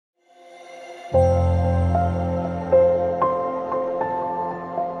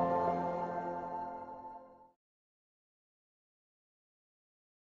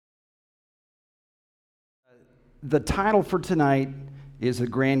The title for tonight is The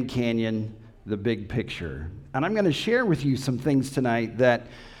Grand Canyon, the Big Picture. And I'm going to share with you some things tonight that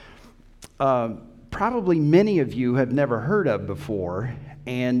probably many of you have never heard of before.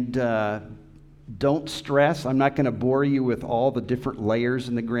 And don't stress, I'm not going to bore you with all the different layers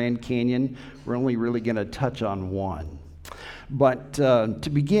in the Grand Canyon. We're only really going to touch on one. But to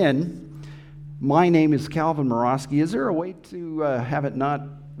begin, my name is Calvin Morosky. Is there a way to have it not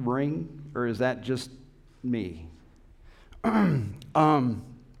ring, or is that just me? My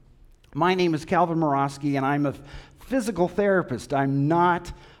name is Calvin Morosky, and I'm a physical therapist. I'm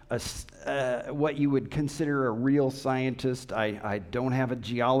not what you would consider a real scientist. I don't have a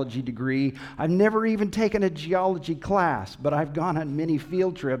geology degree. I've never even taken a geology class, but I've gone on many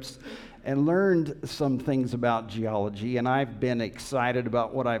field trips and learned some things about geology, and I've been excited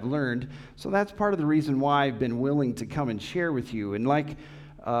about what I've learned. So that's part of the reason why I've been willing to come and share with you. And like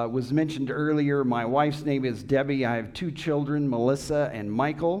was mentioned earlier, my wife's name is Debbie. I have two children, Melissa and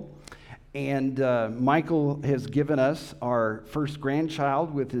Michael. And Michael has given us our first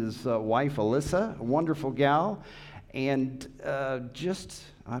grandchild with his wife, Alyssa, a wonderful gal. And I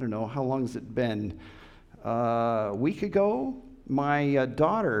don't know, how long has it been? A week ago, my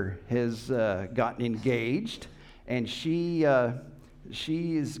daughter has gotten engaged, and she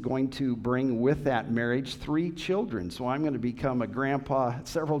is going to bring with that marriage 3 children. So I'm going to become a grandpa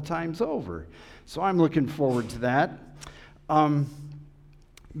several times over. So I'm looking forward to that.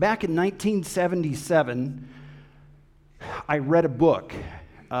 Back in 1977, I read a book.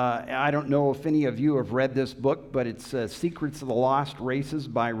 I don't know if any of you have read this book, but it's Secrets of the Lost Races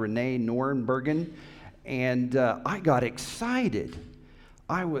by Renee Norenbergen. And I got excited.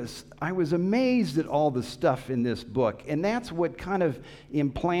 I was amazed at all the stuff in this book, and that's what kind of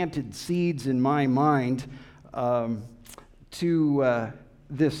implanted seeds in my mind to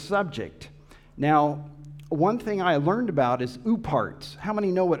this subject. Now, one thing I learned about is OOPArts. How many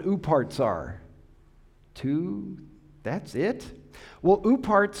know what OOPArts are? 2? That's it? Well,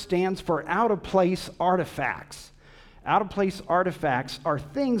 OOPArts stands for out-of-place artifacts. Out-of-place artifacts are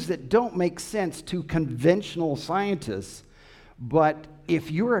things that don't make sense to conventional scientists, but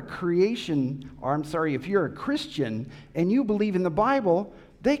if you're a Christian and you believe in the Bible,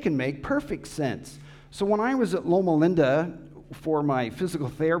 they can make perfect sense. So when I was at Loma Linda for my physical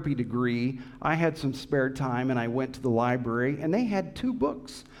therapy degree, I had some spare time and I went to the library, and they had 2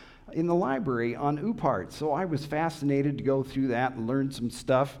 books in the library on OOPArts. So I was fascinated to go through that and learn some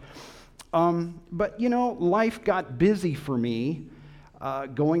stuff. But life got busy for me,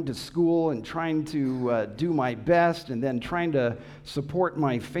 going to school and trying to do my best, and then trying to support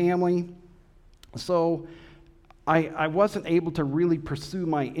my family. So I wasn't able to really pursue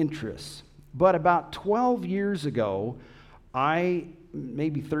my interests. But about 12 years ago,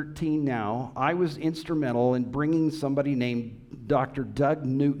 maybe 13 now, I was instrumental in bringing somebody named Dr. Doug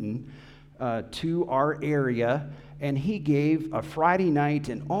Newton to our area, and he gave a Friday night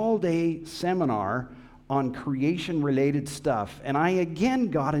and all-day seminar on creation-related stuff, and I again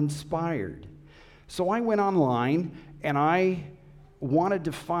got inspired. So I went online, and I wanted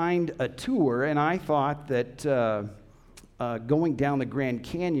to find a tour, and I thought that going down the Grand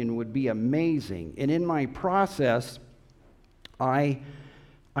Canyon would be amazing. And in my process, I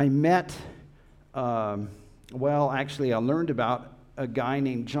met, I learned about a guy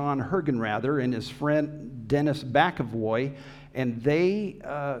named John Hergenrather and his friend Dennis Bacavoy, and they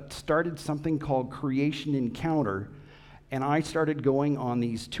started something called Creation Encounter, and I started going on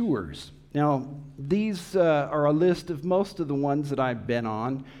these tours. Now, these are a list of most of the ones that I've been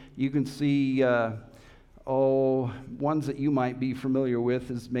on. You can see, ones that you might be familiar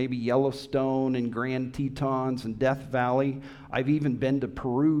with is maybe Yellowstone and Grand Tetons and Death Valley. I've even been to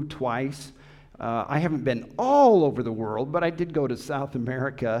Peru twice. I haven't been all over the world, but I did go to South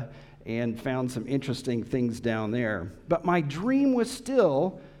America and found some interesting things down there. But my dream was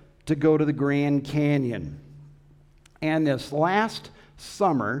still to go to the Grand Canyon. And this last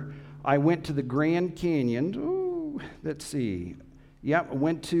summer, I went to the Grand Canyon. I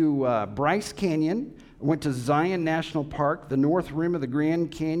went to Bryce Canyon. I went to Zion National Park, the north rim of the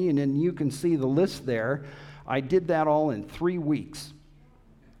Grand Canyon, and you can see the list there. I did that all in 3 weeks.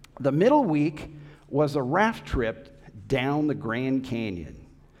 The middle week was a raft trip down the Grand Canyon.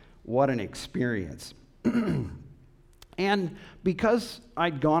 What an experience. And because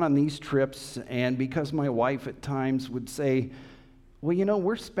I'd gone on these trips, and because my wife at times would say, well,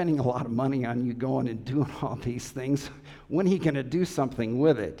 we're spending a lot of money on you going and doing all these things. When are you going to do something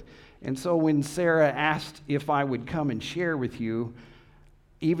with it? And so when Sarah asked if I would come and share with you,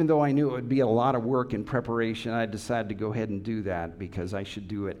 even though I knew it would be a lot of work in preparation, I decided to go ahead and do that because I should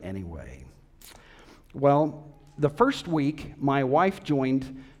do it anyway. Well, the first week, my wife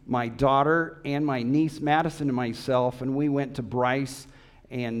joined my daughter and my niece Madison and myself, and we went to Bryce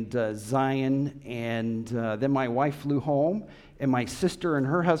and Zion, and then my wife flew home, and my sister and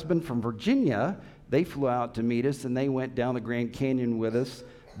her husband from Virginia, they flew out to meet us, and they went down the Grand Canyon with us.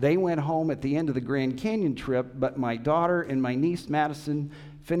 They went home at the end of the Grand Canyon trip, but my daughter and my niece Madison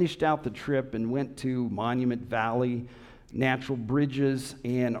finished out the trip and went to Monument Valley, Natural Bridges,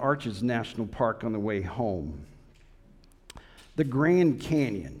 and Arches National Park on the way home. The Grand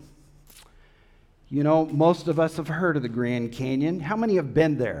Canyon. You know, most of us have heard of the Grand Canyon. How many have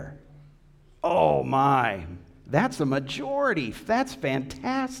been there? Oh my, that's a majority. That's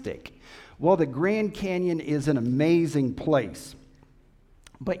fantastic. Well, the Grand Canyon is an amazing place.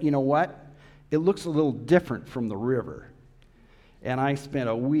 But you know what? It looks a little different from the river. And I spent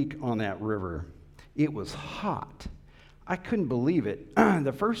a week on that river. It was hot. I couldn't believe it.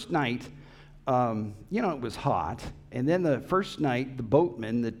 The first night, it was hot. And then the first night, the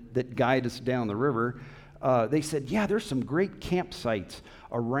boatmen that guide us down the river, they said, yeah, there's some great campsites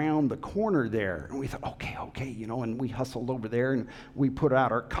around the corner there. And we thought, okay, and we hustled over there and we put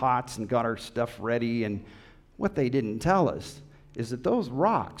out our cots and got our stuff ready. And what they didn't tell us is that those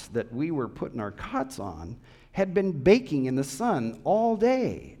rocks that we were putting our cots on had been baking in the sun all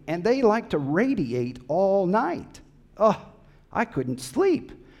day. And they like to radiate all night. Oh, I couldn't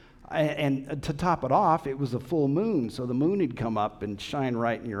sleep. And to top it off, it was a full moon, so the moon had come up and shine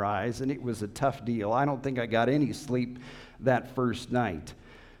right in your eyes, and it was a tough deal. I don't think I got any sleep that first night.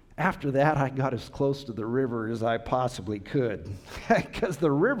 After that, I got as close to the river as I possibly could, because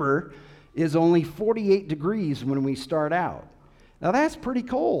the river is only 48 degrees when we start out. Now, that's pretty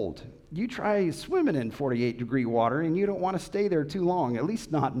cold. You try swimming in 48-degree water, and you don't want to stay there too long, at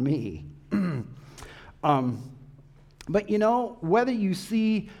least not me. But whether you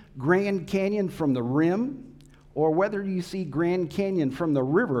see Grand Canyon from the rim or whether you see Grand Canyon from the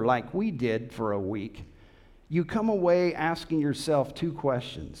river like we did for a week, you come away asking yourself two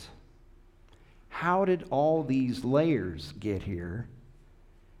questions. How did all these layers get here?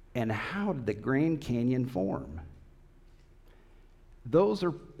 And how did the Grand Canyon form? Those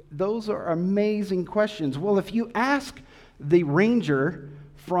are amazing questions. Well, if you ask the ranger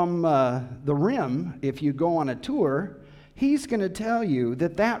from the rim, if you go on a tour, he's going to tell you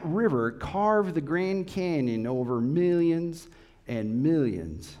that river carved the Grand Canyon over millions and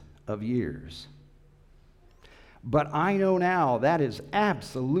millions of years. But I know now that is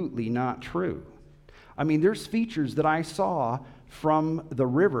absolutely not true. I mean, there's features that I saw from the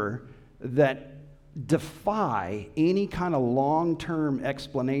river that defy any kind of long-term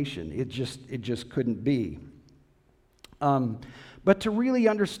explanation. It just couldn't be. But to really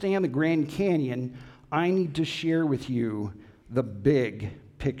understand the Grand Canyon, I need to share with you the big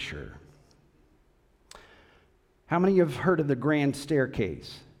picture. How many have heard of the Grand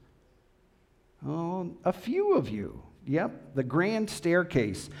Staircase? Oh, a few of you. Yep, the Grand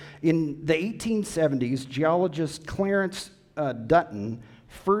Staircase. In the 1870s, geologist Clarence Dutton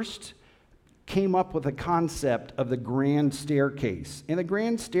first came up with a concept of the Grand Staircase. And the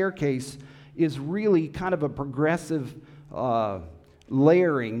Grand Staircase is really kind of a progressive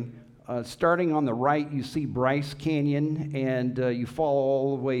layering. Starting on the right, you see Bryce Canyon, and you follow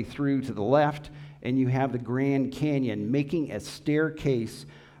all the way through to the left, and you have the Grand Canyon, making a staircase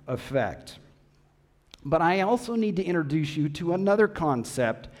effect. But I also need to introduce you to another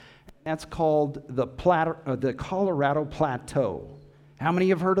concept. That's called the Colorado Plateau. How many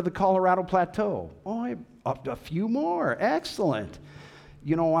have heard of the Colorado Plateau? Oh, a few more. Excellent.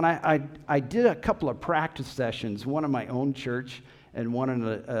 When I did a couple of practice sessions, one in my own church and one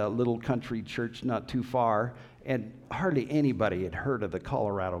in a little country church not too far, and hardly anybody had heard of the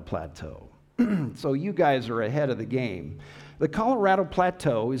Colorado Plateau. So you guys are ahead of the game. The Colorado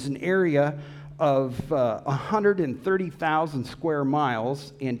Plateau is an area of 130,000 square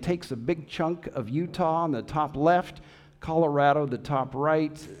miles and takes a big chunk of Utah on the top left, Colorado the top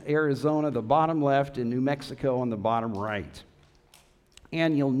right, Arizona the bottom left, and New Mexico on the bottom right.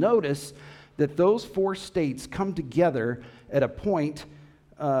 And you'll notice that those four states come together at a point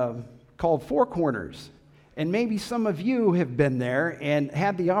called Four Corners. And maybe some of you have been there and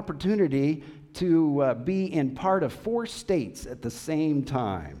had the opportunity to be in part of four states at the same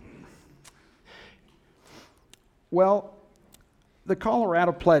time. Well, the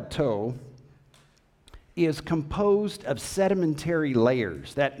Colorado Plateau is composed of sedimentary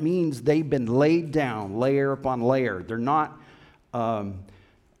layers. That means they've been laid down layer upon layer. They're not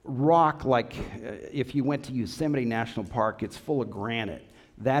rock like if you went to Yosemite National Park, it's full of granite.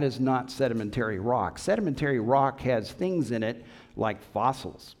 That is not sedimentary rock. Sedimentary rock has things in it like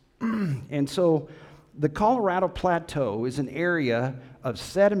fossils. And so the Colorado Plateau is an area of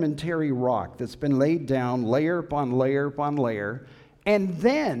sedimentary rock that's been laid down layer upon layer upon layer, and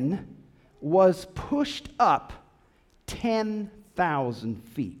then was pushed up 10,000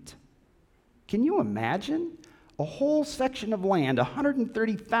 feet. Can you imagine? A whole section of land,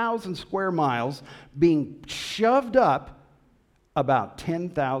 130,000 square miles, being shoved up about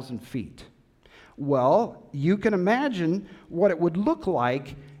 10,000 feet. Well, you can imagine what it would look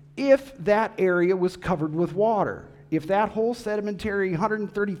like if that area was covered with water. If that whole sedimentary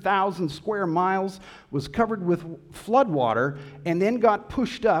 130,000 square miles was covered with floodwater and then got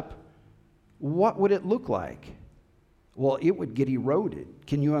pushed up, what would it look like? Well, it would get eroded.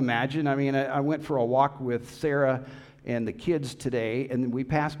 Can you imagine? I mean, I went for a walk with Sarah and the kids today, and we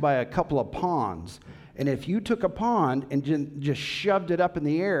passed by a couple of ponds. And if you took a pond and just shoved it up in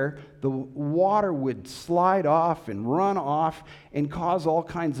the air, the water would slide off and run off and cause all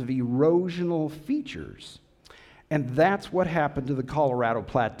kinds of erosional features. And that's what happened to the Colorado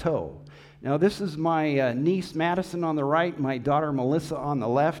Plateau. Now, this is my niece Madison on the right, my daughter Melissa on the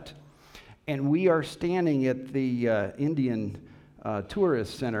left. And we are standing at the Indian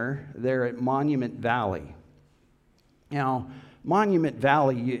Tourist Center there at Monument Valley. Now, Monument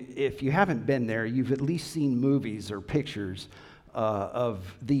Valley, if you haven't been there, you've at least seen movies or pictures of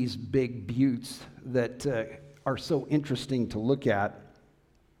these big buttes that are so interesting to look at.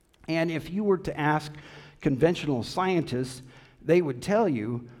 And if you were to ask conventional scientists, they would tell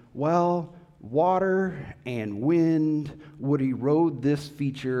you, well, water and wind would erode this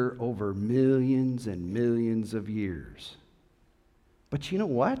feature over millions and millions of years. But you know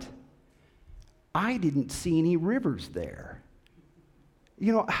what? I didn't see any rivers there.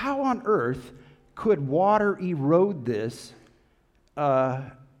 You know, how on earth could water erode this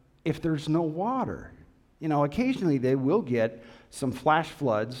if there's no water? You know, occasionally they will get some flash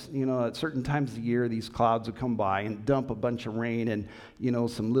floods. You know, at certain times of the year, these clouds will come by and dump a bunch of rain and, you know,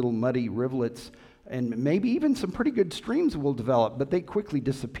 some little muddy rivulets, and maybe even some pretty good streams will develop, but they quickly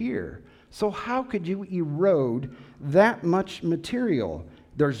disappear. So how could you erode that much material?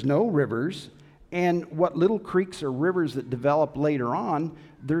 There's no rivers, and what little creeks or rivers that develop later on,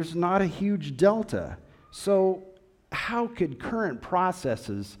 there's not a huge delta. So how could current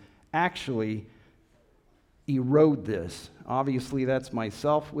processes actually erode this? Obviously, that's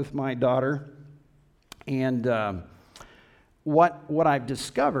myself with my daughter. And what I've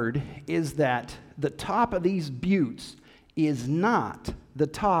discovered is that the top of these buttes is not the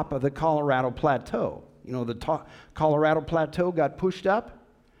top of the Colorado Plateau. You know, the Colorado Plateau got pushed up,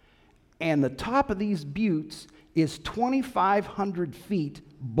 and the top of these buttes is 2,500 feet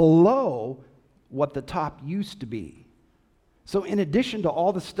below what the top used to be. So in addition to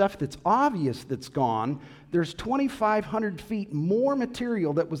all the stuff that's obvious that's gone, there's 2,500 feet more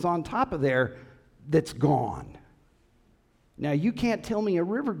material that was on top of there that's gone. Now, you can't tell me a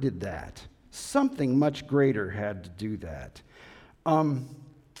river did that. Something much greater had to do that.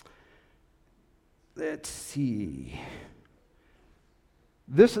 Let's see.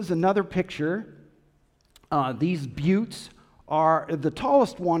 This is another picture. These buttes are, the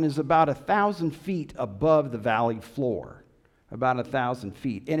tallest one is about 1,000 feet above the valley floor. About 1,000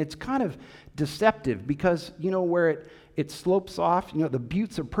 feet. And it's kind of deceptive because, you know, where it slopes off, you know, the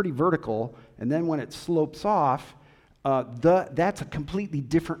buttes are pretty vertical, and then when it slopes off, that's a completely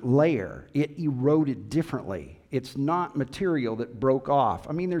different layer. It eroded differently. It's not material that broke off.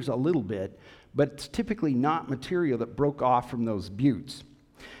 I mean, there's a little bit, but it's typically not material that broke off from those buttes.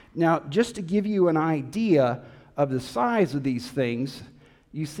 Now, just to give you an idea of the size of these things,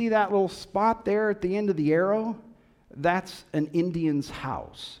 you see that little spot there at the end of the arrow? That's an Indian's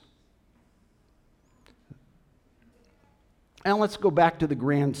house. Now let's go back to the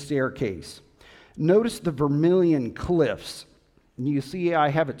grand staircase. Notice the Vermilion Cliffs. You see I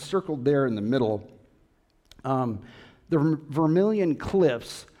have it circled there in the middle. The Vermilion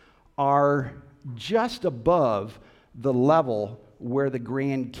Cliffs are just above the level where the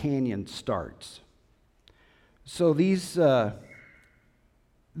Grand Canyon starts. So these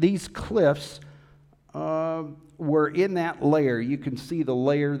cliffs were in that layer. You can see the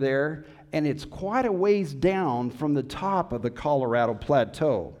layer there, and it's quite a ways down from the top of the Colorado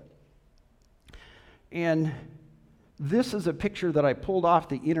Plateau. And this is a picture that I pulled off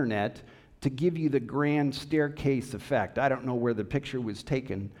the internet to give you the grand staircase effect. I don't know where the picture was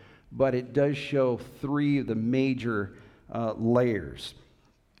taken, but it does show three of the major layers.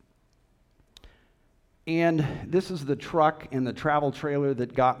 And this is the truck and the travel trailer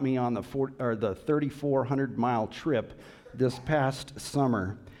that got me on the 3,400-mile trip this past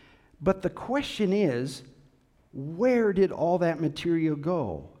summer. But the question is, where did all that material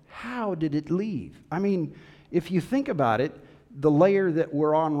go? how did it leave? I mean, if you think about it, the layer that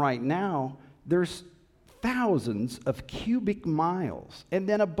we're on right now, there's thousands of cubic miles. And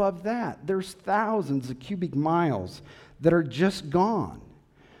then above that, there's thousands of cubic miles that are just gone.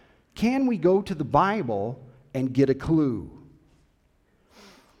 Can we go to the Bible and get a clue?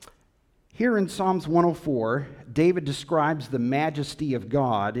 Here in Psalms 104, David describes the majesty of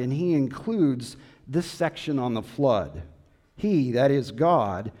God, and he includes this section on the flood. He, that is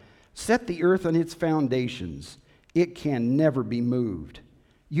God, set the earth on its foundations. It can never be moved.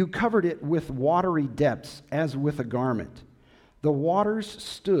 You covered it with watery depths as with a garment. The waters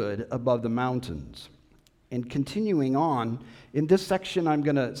stood above the mountains. And continuing on, in this section I'm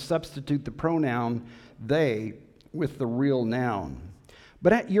going to substitute the pronoun they with the real noun.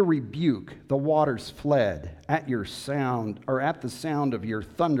 But at your rebuke, the waters fled. At your sound, or at the sound of your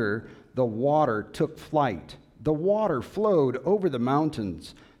thunder, the water took flight. The water flowed over the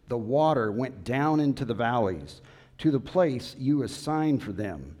mountains. The water went down into the valleys, to the place you assigned for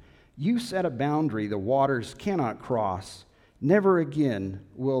them. You set a boundary the waters cannot cross. Never again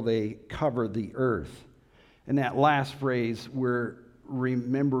will they cover the earth. In that last phrase, we're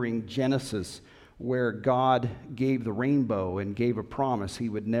remembering Genesis, where God gave the rainbow and gave a promise he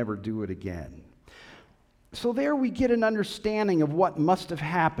would never do it again. So there we get an understanding of what must have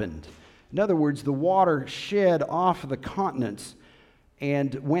happened. In other words, the water shed off the continents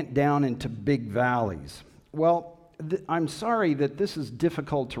and went down into big valleys. Well, I'm sorry that this is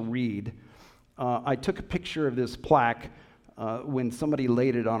difficult to read. I took a picture of this plaque when somebody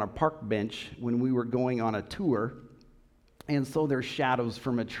laid it on a park bench when we were going on a tour. And so there's shadows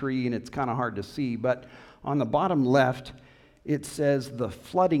from a tree, and it's kind of hard to see. But on the bottom left, it says the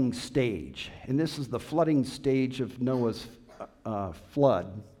flooding stage. And this is the flooding stage of Noah's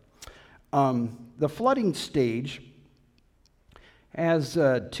flood. The flooding stage has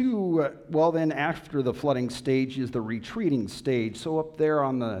then after the flooding stage is the retreating stage. So up there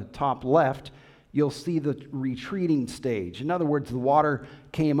on the top left, you'll see the retreating stage. In other words, the water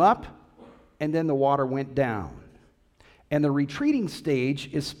came up, and then the water went down. And the retreating stage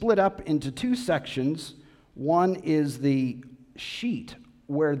is split up into two sections. One is the sheet,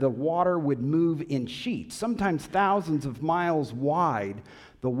 where the water would move in sheets. Sometimes thousands of miles wide,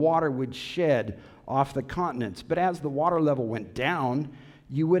 the water would shed off the continents. But as the water level went down,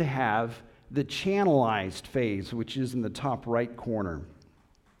 you would have the channelized phase, which is in the top right corner.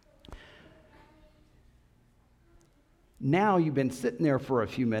 Now you've been sitting there for a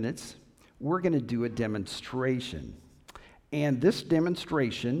few minutes. We're going to do a demonstration. And this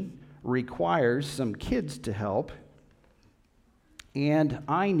demonstration requires some kids to help. And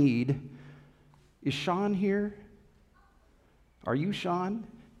is Sean here? Are you Sean?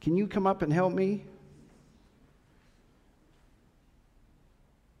 Can you come up and help me?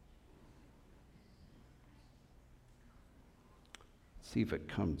 See if it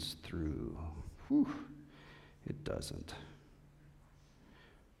comes through. Whew, it doesn't.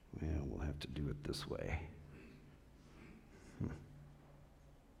 Well, we'll have to do it this way.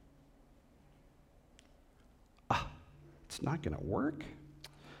 It's not going to work.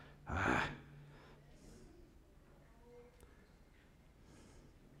 Let's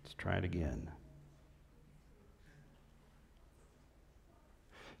try it again.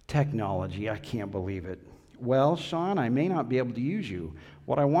 Technology, I can't believe it. Well, Sean, I may not be able to use you.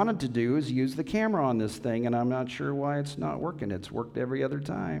 What I wanted to do is use the camera on this thing, and I'm not sure why it's not working. It's worked every other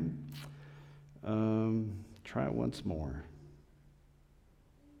time. Try it once more.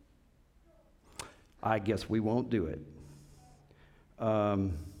 I guess we won't do it.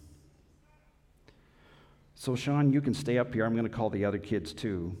 So Sean, you can stay up here. I'm going to call the other kids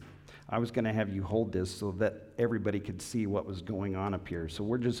too. I was going to have you hold this so that everybody could see what was going on up here. So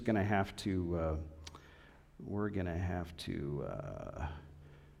we're just going to have to,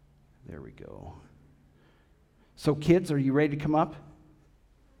 there we go. So kids, are you ready to come up?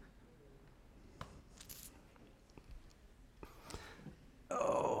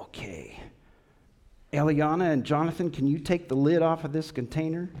 Okay. Eliana and Jonathan, can you take the lid off of this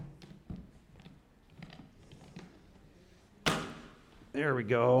container? There we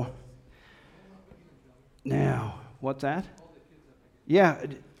go. Now, what's that? Yeah,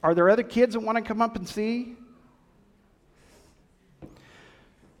 are there other kids that want to come up and see?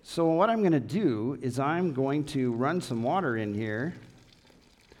 So what I'm going to do is I'm going to run some water in here.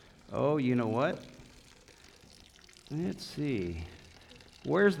 Oh, you know what? Let's see.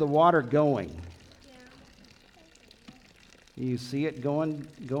 Where's the water going? You see it going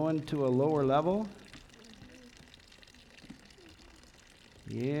to a lower level?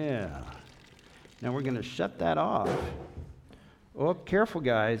 Yeah. Now we're going to shut that off. Oh, careful,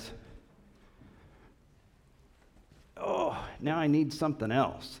 guys. Oh, now I need something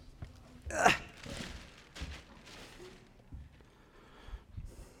else. Ugh.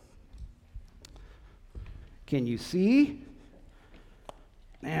 Can you see?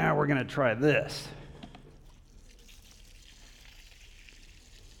 Now we're going to try this.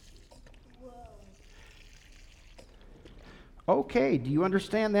 Okay, do you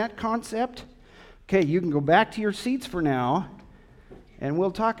understand that concept? Okay, you can go back to your seats for now, and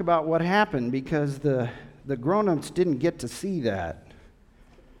we'll talk about what happened because the grown-ups didn't get to see that.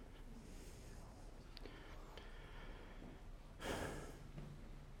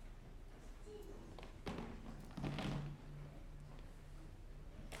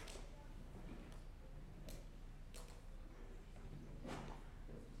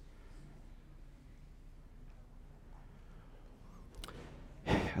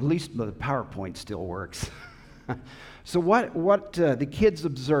 At least the PowerPoint still works. So what the kids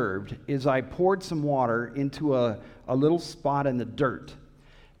observed is I poured some water into a little spot in the dirt,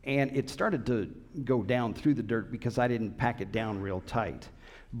 and it started to go down through the dirt because I didn't pack it down real tight.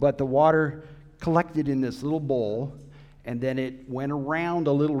 But the water collected in this little bowl, and then it went around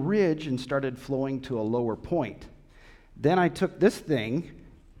a little ridge and started flowing to a lower point. Then I took this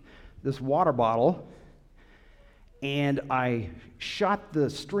water bottle, and I shot the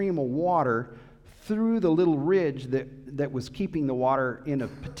stream of water through the little ridge that was keeping the water in a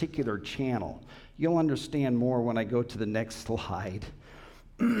particular channel. You'll understand more when I go to the next slide.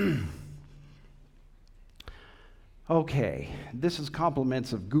 Okay, this is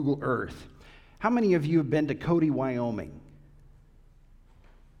compliments of Google Earth. How many of you have been to Cody, Wyoming?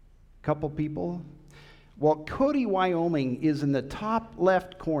 Couple people? Well, Cody, Wyoming is in the top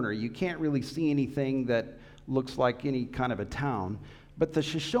left corner. You can't really see anything that looks like any kind of a town. But the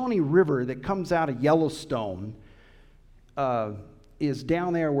Shoshone River that comes out of Yellowstone is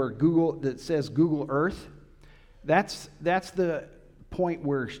down there where that says Google Earth. That's the point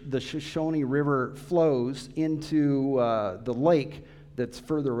where the Shoshone River flows into the lake that's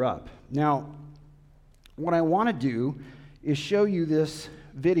further up. Now, what I want to do is show you this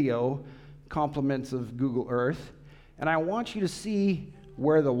video, compliments of Google Earth, and I want you to see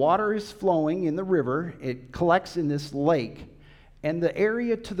where the water is flowing in the river. It collects in this lake, and the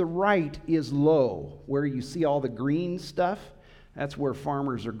area to the right is low, where you see all the green stuff. That's where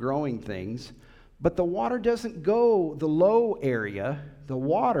farmers are growing things. But the water doesn't go the low area. The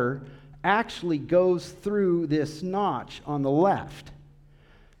water actually goes through this notch on the left.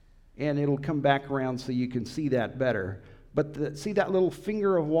 And it'll come back around so you can see that better. But see that little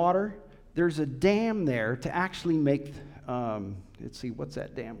finger of water? There's a dam there to actually make, let's see, what's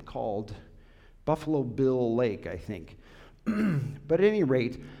that dam called? Buffalo Bill Lake, I think. But at any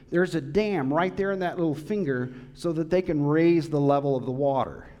rate, there's a dam right there in that little finger so that they can raise the level of the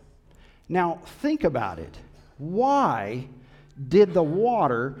water. Now, think about it. Why did the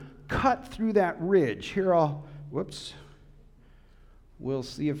water cut through that ridge? Here, we'll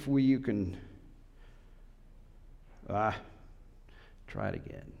see if you can, try it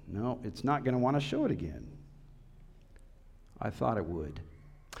again. No, it's not going to want to show it again. I thought it would.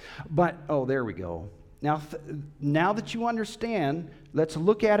 But, there we go. Now that you understand, let's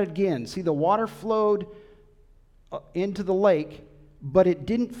look at it again. See, the water flowed into the lake, but it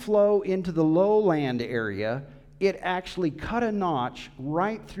didn't flow into the lowland area. It actually cut a notch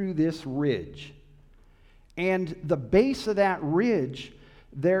right through this ridge. And the base of that ridge,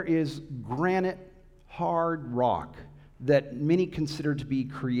 there is granite, hard rock that many consider to be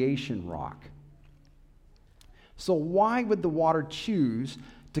creation rock. So why would the water choose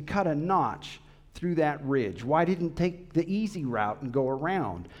to cut a notch through that ridge? Why didn't it take the easy route and go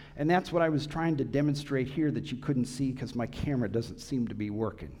around? And that's what I was trying to demonstrate here that you couldn't see because my camera doesn't seem to be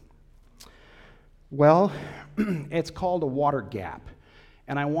working. Well, it's called a water gap.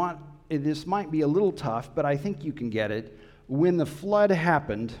 And this might be a little tough, but I think you can get it. When the flood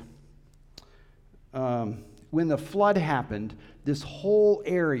happened, this whole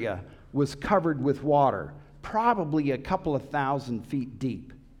area was covered with water, probably a couple of 1,000 feet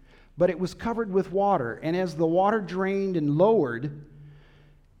deep. But it was covered with water, and as the water drained and lowered,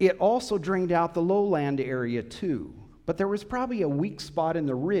 it also drained out the lowland area too. But there was probably a weak spot in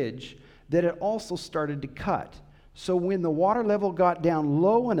the ridge that it also started to cut. So when the water level got down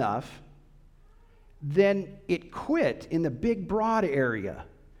low enough, then it quit in the big broad area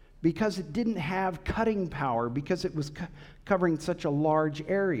because it didn't have cutting power because it was covering such a large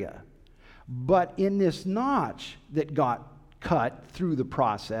area. But in this notch that got cut through the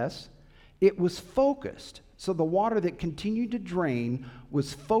process, it was focused. So the water that continued to drain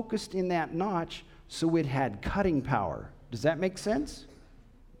was focused in that notch, so it had cutting power. Does that make sense?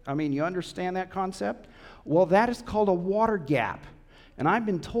 I mean, you understand that concept? Well, that is called a water gap. And I've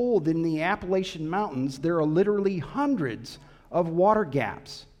been told in the Appalachian Mountains there are literally hundreds of water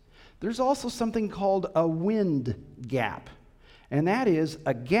gaps. There's also something called a wind gap. And that is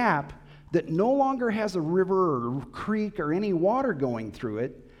a gap that no longer has a river or creek or any water going through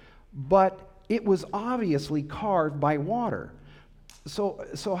it, but it was obviously carved by water.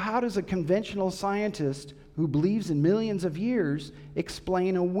 So how does a conventional scientist who believes in millions of years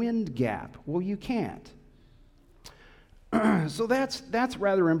explain a wind gap? Well, you can't. So that's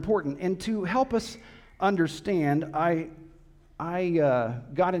rather important. And to help us understand, I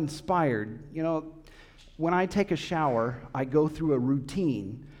got inspired. You know, when I take a shower, I go through a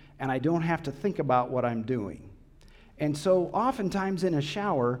routine, and I don't have to think about what I'm doing. And so oftentimes in a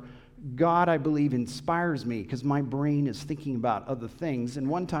shower, God, I believe, inspires me because my brain is thinking about other things. And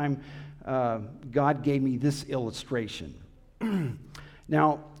one time, God gave me this illustration.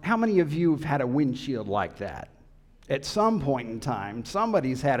 Now, how many of you have had a windshield like that? At some point in time,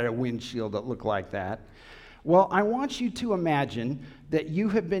 somebody's had a windshield that looked like that. Well, I want you to imagine that you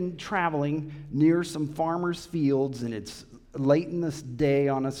have been traveling near some farmers' fields, and it's late in this day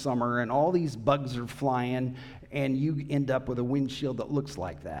on a summer, and all these bugs are flying, and you end up with a windshield that looks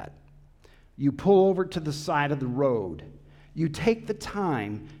like that. You pull over to the side of the road. You take the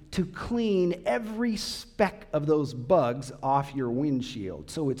time to clean every speck of those bugs off your windshield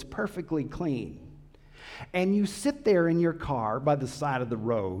so it's perfectly clean. And you sit there in your car by the side of the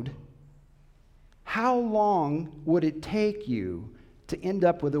road. How long would it take you to end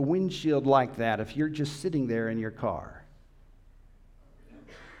up with a windshield like that if you're just sitting there in your car?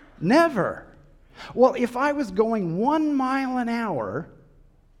 Never. Well, if I was going 1 mile an hour,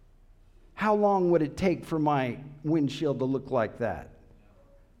 how long would it take for my windshield to look like that?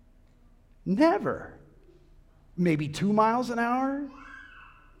 Never. Maybe 2 miles an hour?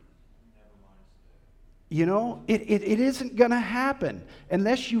 You know, it isn't going to happen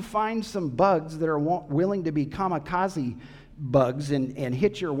unless you find some bugs that are willing to be kamikaze bugs and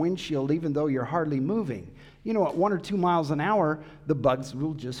hit your windshield even though you're hardly moving. You know, at 1 or 2 miles an hour, the bugs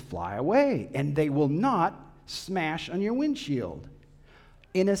will just fly away and they will not smash on your windshield.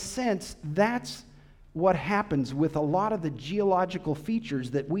 In a sense, that's what happens with a lot of the geological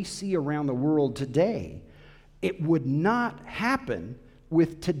features that we see around the world today. It would not happen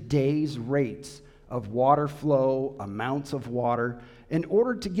with today's rates of water flow, amounts of water. In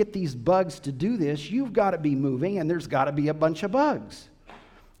order to get these bugs to do this, you've got to be moving, and there's got to be a bunch of bugs.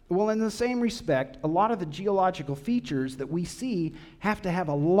 Well, in the same respect, a lot of the geological features that we see have to have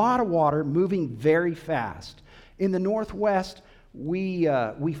a lot of water moving very fast. In the Northwest, we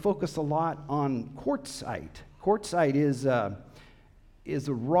focus a lot on quartzite. Quartzite is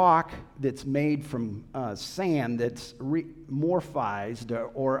a rock that's made from sand that's morphized,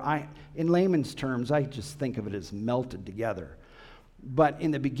 or in layman's terms, I just think of it as melted together. But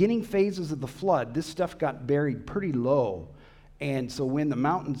in the beginning phases of the flood, this stuff got buried pretty low. And so when the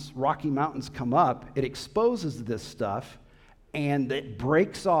mountains, Rocky Mountains, come up, it exposes this stuff, and it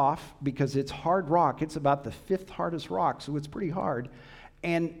breaks off because it's hard rock. It's about the 5th hardest rock, so it's pretty hard.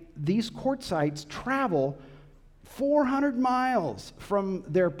 And these quartzites travel 400 miles from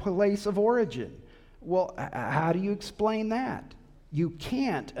their place of origin. Well, how do you explain that? You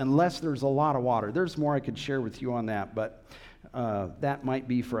can't unless there's a lot of water. There's more I could share with you on that, but that might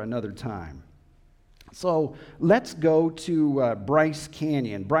be for another time. So let's go to Bryce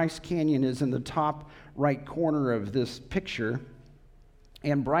Canyon. Bryce Canyon is in the top right corner of this picture.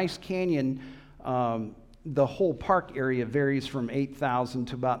 And Bryce Canyon, the whole park area varies from 8,000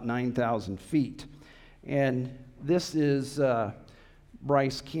 to about 9,000 feet. And this is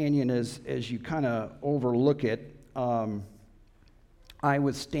Bryce Canyon as you kind of overlook it. I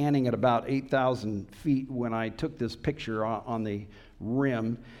was standing at about 8,000 feet when I took this picture on the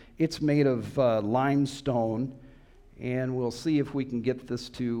rim. It's made of limestone, and we'll see if we can get this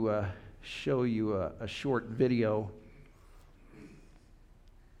to show you a short video.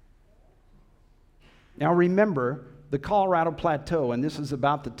 Now remember, the Colorado Plateau, and this is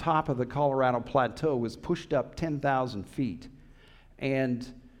about the top of the Colorado Plateau, was pushed up 10,000 feet. And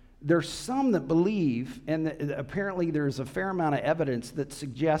there's some that believe, and apparently there's a fair amount of evidence that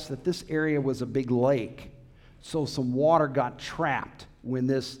suggests that this area was a big lake. So some water got trapped when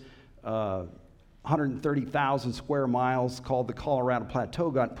this 130,000 square miles called the Colorado Plateau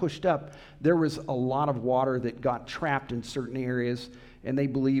got pushed up. There was a lot of water that got trapped in certain areas, and they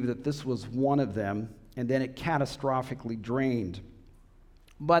believe that this was one of them, and then it catastrophically drained.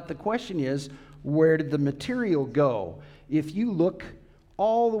 But the question is, where did the material go? If you look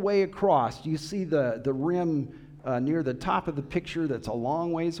all the way across, you see the rim near the top of the picture that's a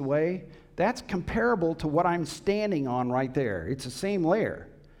long ways away, that's comparable to what I'm standing on right there. It's the same layer.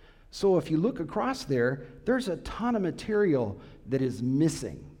 So if you look across there, there's a ton of material that is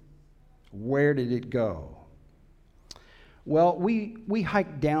missing. Where did it go? Well, we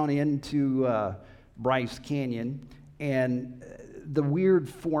hiked down into Bryce Canyon, and the weird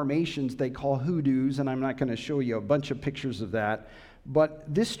formations they call hoodoos, and I'm not going to show you a bunch of pictures of that, but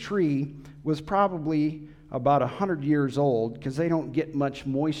this tree was probably about 100 years old because they don't get much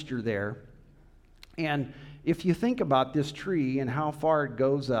moisture there. And if you think about this tree and how far it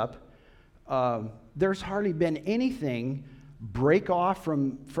goes up, there's hardly been anything break off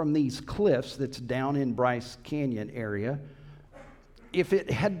from these cliffs that's down in Bryce Canyon area. If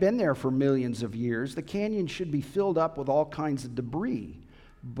it had been there for millions of years, the canyon should be filled up with all kinds of debris,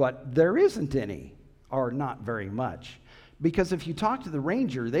 but there isn't any, or not very much. Because if you talk to the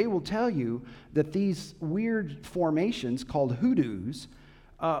ranger, they will tell you that these weird formations called hoodoos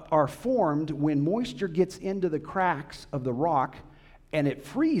are formed when moisture gets into the cracks of the rock and it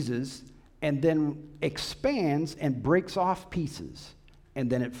freezes and then expands and breaks off pieces, and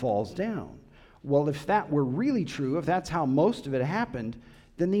then it falls down. Well, if that were really true, if that's how most of it happened,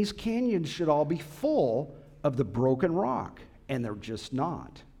 then these canyons should all be full of the broken rock, and they're just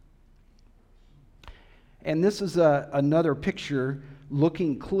not. And this is another picture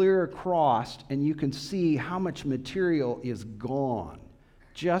looking clear across, and you can see how much material is gone,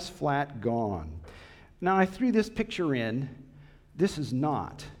 just flat gone. Now, I threw this picture in. This is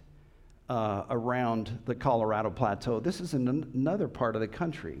not around the Colorado Plateau. This is in another part of the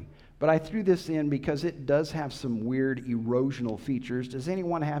country. But I threw this in because it does have some weird erosional features. Does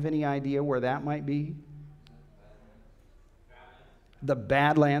anyone have any idea where that might be? The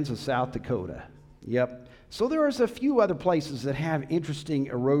Badlands of South Dakota. Yep. So there's a few other places that have interesting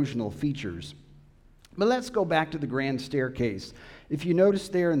erosional features. But let's go back to the grand staircase. If you notice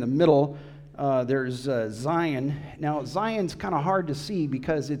there in the middle, there's Zion. Now, Zion's kind of hard to see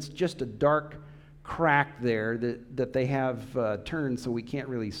because it's just a dark crack there that they have turned so we can't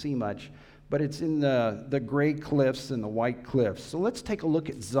really see much. But it's in the gray cliffs and the white cliffs. So let's take a look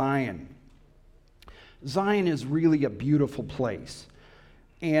at Zion. Zion is really a beautiful place.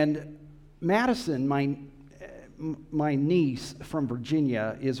 And Madison, my niece from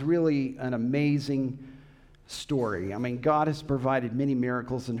Virginia, is really an amazing story. I mean, God has provided many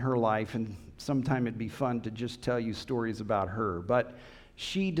miracles in her life, and sometime it'd be fun to just tell you stories about her. But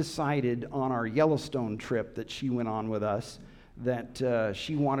she decided on our Yellowstone trip that she went on with us that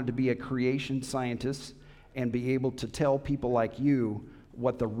she wanted to be a creation scientist and be able to tell people like you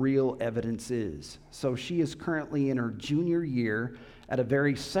what the real evidence is. So she is currently in her junior year at a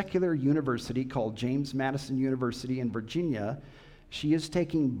very secular university called James Madison University in Virginia. She is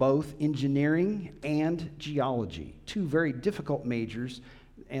taking both engineering and geology, two very difficult majors,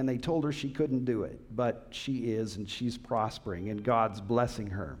 and they told her she couldn't do it, but she is, and she's prospering, and God's blessing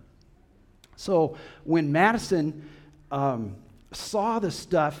her. So when Madison saw the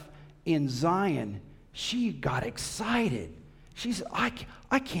stuff in Zion, she got excited. She said,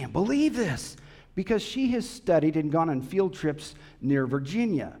 I can't believe this, because she has studied and gone on field trips near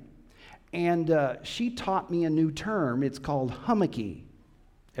Virginia. And she taught me a new term. It's called hummocky.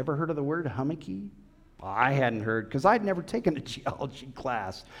 Ever heard of the word hummocky? Well, I hadn't heard because I'd never taken a geology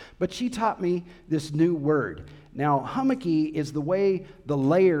class. But she taught me this new word. Now, hummocky is the way the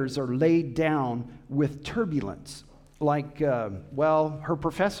layers are laid down with turbulence. Like, her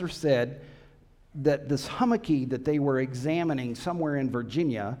professor said that this hummocky that they were examining somewhere in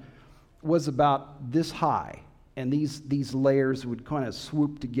Virginia was about this high. And these layers would kind of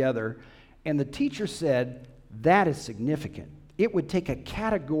swoop together. And the teacher said, that is significant. It would take a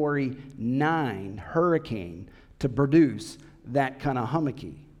Category 9 hurricane to produce that kind of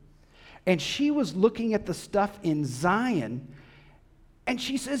hummocky. And she was looking at the stuff in Zion, and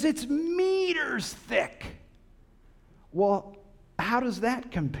she says, it's meters thick. Well, how does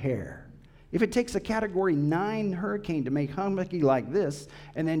that compare? If it takes a Category 9 hurricane to make hummocky like this,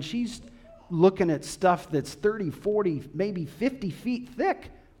 and then she's looking at stuff that's 30, 40, maybe 50 feet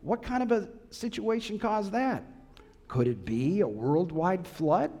thick, what kind of a situation caused that? Could it be a worldwide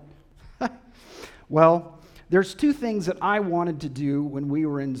flood? Well, there's two things that I wanted to do when we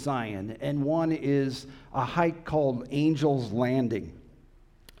were in Zion, and one is a hike called Angel's Landing.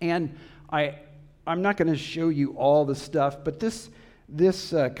 And I'm not going to show you all the stuff, but this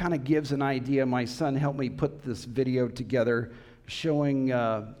kind of gives an idea. My son helped me put this video together showing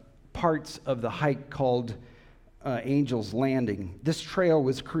parts of the hike called Angel's Landing. This trail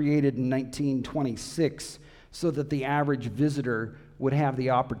was created in 1926 so that the average visitor would have the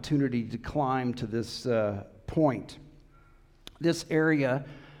opportunity to climb to this point. This area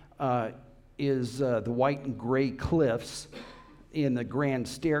is the white and gray cliffs in the Grand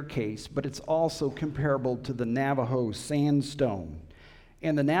Staircase, but it's also comparable to the Navajo sandstone.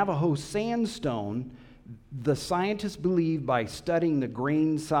 And the Navajo sandstone, the scientists believe by studying the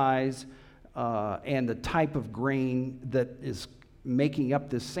grain size and the type of grain that is making up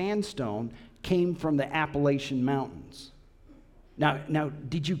this sandstone, came from the Appalachian Mountains. Now,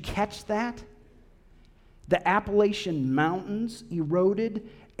 did you catch that? The Appalachian Mountains eroded,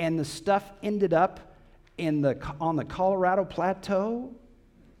 and the stuff ended up on the Colorado Plateau?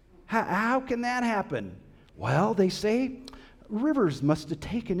 How can that happen? Well, they say rivers must have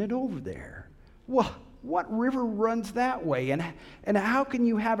taken it over there. Well, what river runs that way? And how can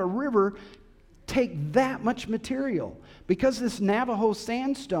you have a river take that much material? Because this Navajo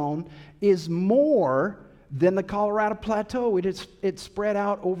sandstone is more than the Colorado Plateau. It's spread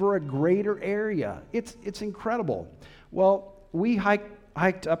out over a greater area. It's incredible. Well, we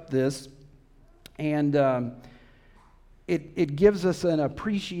hiked up this, and it gives us an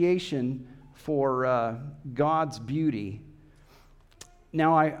appreciation for God's beauty.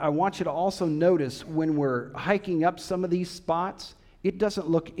 Now, I want you to also notice when we're hiking up some of these spots, it doesn't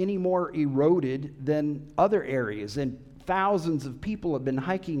look any more eroded than other areas. And thousands of people have been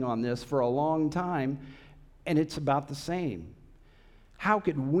hiking on this for a long time, and it's about the same. How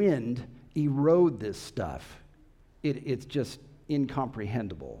could wind erode this stuff? It's just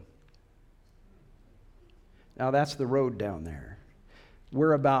incomprehensible. Now, that's the road down there.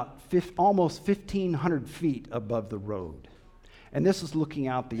 We're about almost 1,500 feet above the road. And this is looking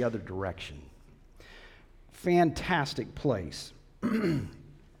out the other direction. Fantastic place. The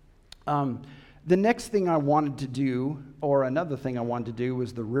next thing I wanted to do, or another thing I wanted to do,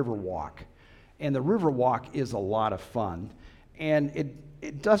 was the river walk. And the river walk is a lot of fun. And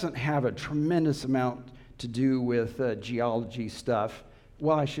it doesn't have a tremendous amount to do with geology stuff.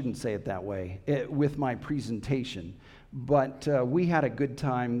 Well, I shouldn't say it that way, with my presentation. But we had a good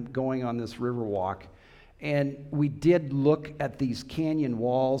time going on this river walk. And we did look at these canyon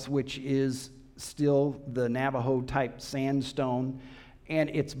walls, which is still the Navajo-type sandstone.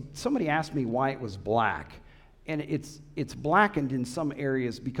 And somebody asked me why it was black. And it's blackened in some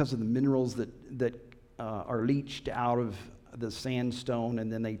areas because of the minerals that are leached out of the sandstone,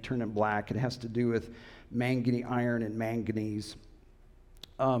 and then they turn it black. It has to do with iron and manganese.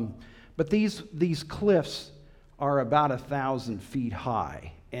 But these cliffs are about 1,000 feet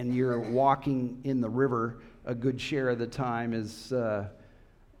high, and you're walking in the river a good share of the time as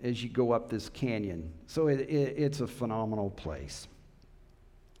you go up this canyon. So it's a phenomenal place.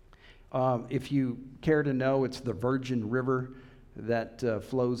 If you care to know, it's the Virgin River that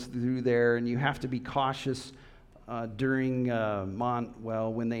flows through there, and you have to be cautious during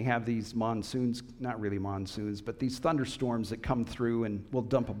when they have these monsoons, not really monsoons, but these thunderstorms that come through and will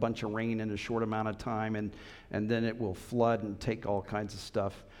dump a bunch of rain in a short amount of time, and then it will flood and take all kinds of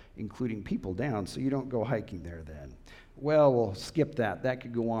stuff, including people, down, so you don't go hiking there then. Well, we'll skip that. That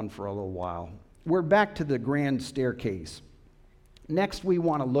could go on for a little while. We're back to the Grand Staircase. Next, we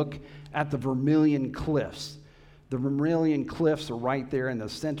want to look at the Vermilion Cliffs. The Vermilion Cliffs are right there in the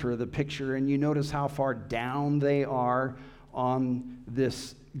center of the picture, and you notice how far down they are on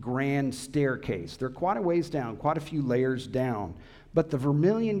this Grand Staircase. They're quite a ways down, quite a few layers down. But the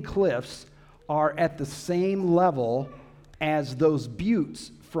Vermilion Cliffs are at the same level as those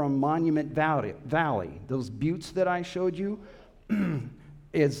buttes from Monument Valley. Those buttes that I showed you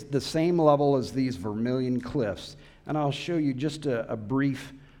is the same level as these Vermilion Cliffs. And I'll show you just a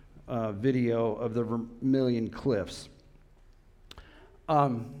brief video of the Vermilion Cliffs.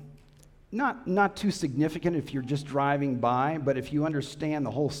 Not too significant if you're just driving by, but if you understand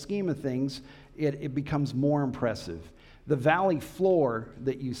the whole scheme of things, it becomes more impressive. The valley floor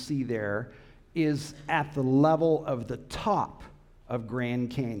that you see there is at the level of the top of Grand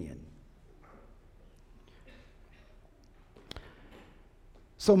Canyon.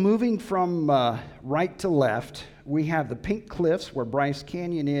 So moving from right to left, we have the pink cliffs where Bryce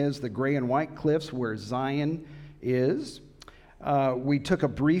Canyon is, the gray and white cliffs where Zion is. We took a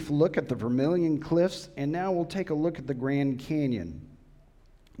brief look at the Vermilion Cliffs, and now we'll take a look at the Grand Canyon.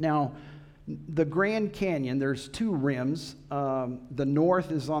 Now, the Grand Canyon, there's two rims. The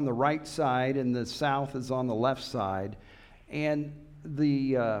north is on the right side, and the south is on the left side. And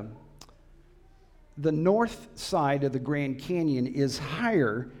the north side of the Grand Canyon is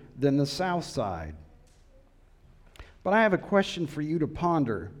higher than the south side. But I have a question for you to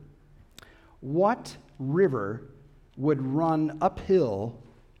ponder. What river would run uphill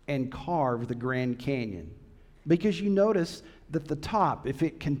and carve the Grand Canyon? Because you notice that the top, if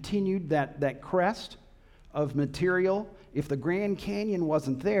it continued that crest of material. If the Grand Canyon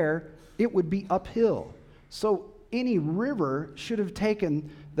wasn't there, it would be uphill. So any river should have taken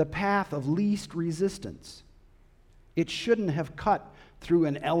the path of least resistance. It shouldn't have cut through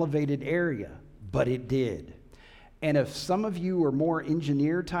an elevated area, but it did. And if some of you are more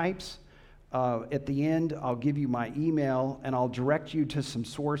engineer types, at the end, I'll give you my email and I'll direct you to some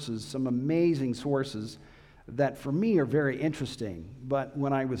sources, some amazing sources that for me are very interesting. But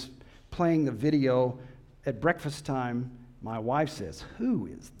when I was playing the video at breakfast time, my wife says, "Who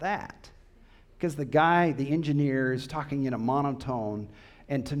is that?" Because the guy, the engineer, is talking in a monotone.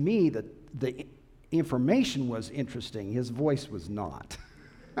 And to me, the information was interesting. His voice was not.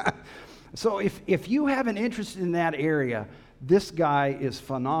 So if you have an interest in that area, this guy is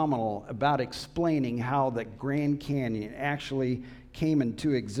phenomenal about explaining how the Grand Canyon actually came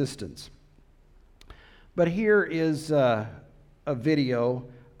into existence. But here is a video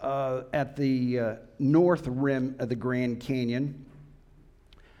at the north rim of the Grand Canyon.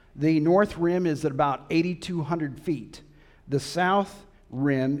 The north rim is at about 8,200 feet. The south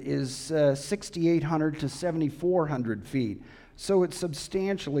rim is 6,800 to 7,400 feet. So it's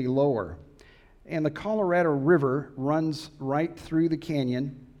substantially lower. And the Colorado River runs right through the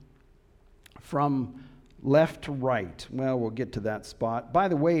canyon from left to right. Well, we'll get to that spot. By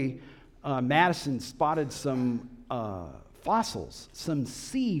the way, Madison spotted some fossils, some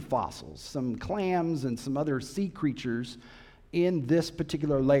sea fossils, some clams and some other sea creatures in this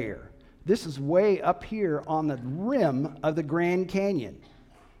particular layer. This is way up here on the rim of the Grand Canyon.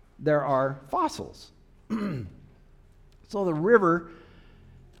 There are fossils. So the river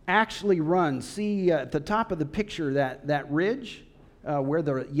actually runs. See at the top of the picture, that ridge where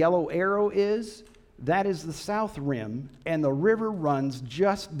the yellow arrow is, that is the south rim, and the river runs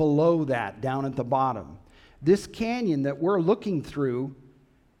just below that, down at the bottom. This canyon that we're looking through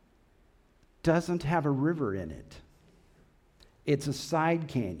doesn't have a river in it. It's a side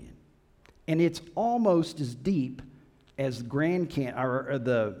canyon, and it's almost as deep as Grand Canyon, or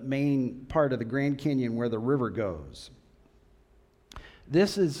the main part of the Grand Canyon where the river goes.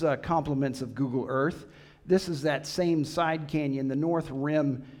 This is compliments of Google Earth. This is that same side canyon. The north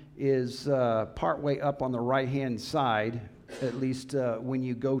rim is partway up on the right-hand side, at least when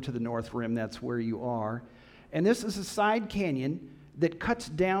you go to the north rim, that's where you are. And this is a side canyon that cuts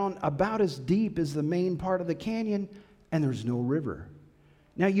down about as deep as the main part of the canyon, and there's no river.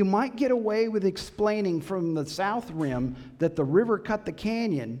 Now, you might get away with explaining from the south rim that the river cut the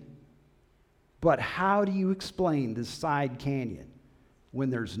canyon, but how do you explain this side canyon when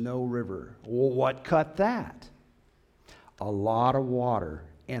there's no river? Well, what cut that? A lot of water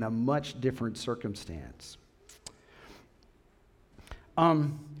and a much different circumstance.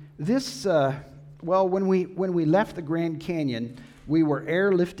 Well, when we left the Grand Canyon, we were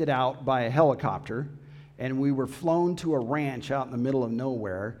airlifted out by a helicopter, and we were flown to a ranch out in the middle of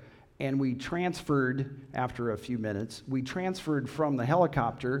nowhere, and we transferred, after a few minutes, we transferred from the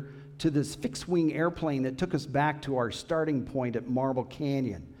helicopter to this fixed-wing airplane that took us back to our starting point at Marble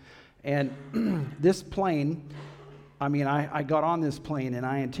Canyon. And this plane, I got on this plane, and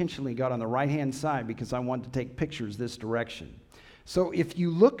I intentionally got on the right-hand side because I wanted to take pictures this direction. So if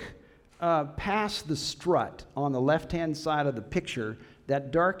you look past the strut on the left-hand side of the picture, that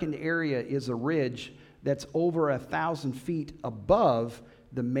darkened area is a ridge that's over 1,000 feet above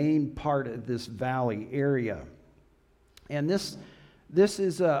the main part of this valley area. And this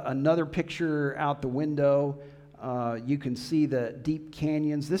is another picture out the window. You can see the deep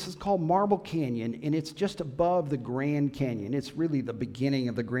canyons. This is called Marble Canyon, and it's just above the Grand Canyon. It's really the beginning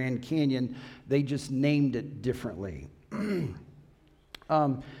of the Grand Canyon. They just named it differently.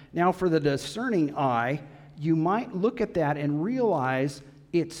 Now, for the discerning eye, you might look at that and realize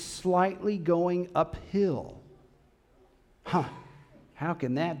it's slightly going uphill. How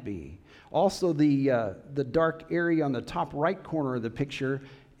can that be? Also, the dark area on the top right corner of the picture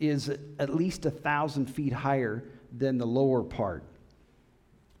is at least 1,000 feet higher than the lower part.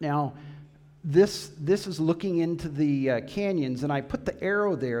 Now, this is looking into the canyons, and I put the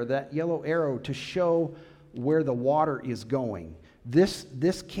arrow there, that yellow arrow, to show where the water is going. This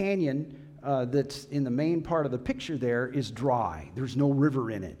canyon that's in the main part of the picture there is dry. There's no river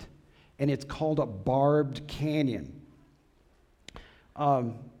in it, and it's called a barbed canyon.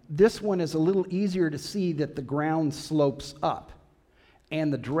 This one is a little easier to see that the ground slopes up,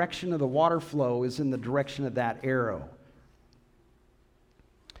 and the direction of the water flow is in the direction of that arrow.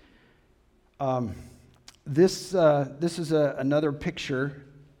 This is another picture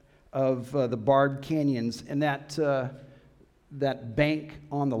of the barbed canyons, and that bank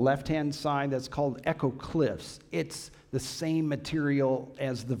on the left-hand side that's called Echo Cliffs. It's the same material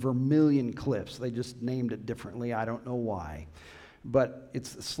as the Vermilion Cliffs. They just named it differently. I don't know why. But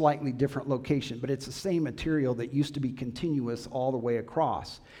it's a slightly different location. But it's the same material that used to be continuous all the way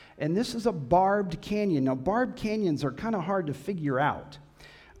across. And this is a barbed canyon. Now, barbed canyons are kind of hard to figure out.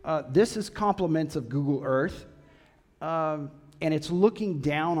 This is compliments of Google Earth. And it's looking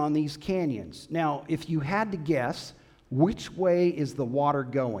down on these canyons. Now, if you had to guess, which way is the water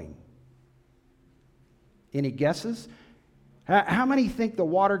going? Any guesses? How many think the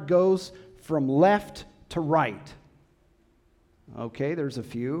water goes from left to right? Okay, there's a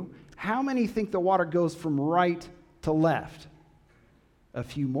few. How many think the water goes from right to left? A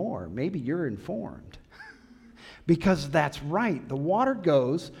few more. Maybe you're informed. Because that's right. The water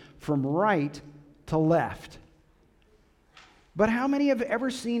goes from right to left. But how many have ever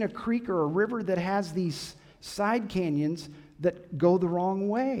seen a creek or a river that has these side canyons that go the wrong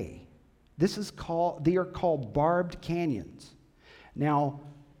way? They are called barbed canyons. Now,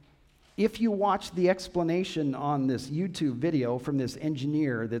 if you watch the explanation on this YouTube video from this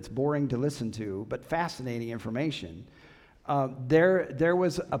engineer that's boring to listen to, but fascinating information, there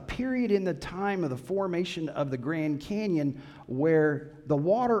was a period in the time of the formation of the Grand Canyon where the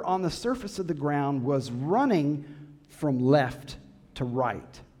water on the surface of the ground was running from left to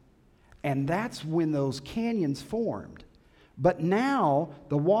right. And that's when those canyons formed. But now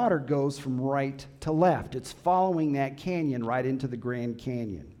the water goes from right to left. It's following that canyon right into the Grand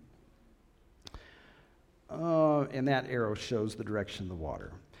Canyon. And that arrow shows the direction of the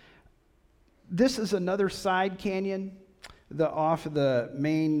water. This is another side canyon off of the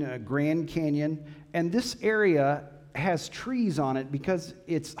main Grand Canyon. And this area has trees on it because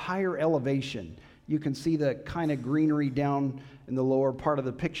it's higher elevation. You can see the kind of greenery down in the lower part of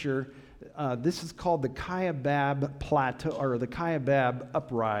the picture. This is called the Kaibab Plateau, or the Kaibab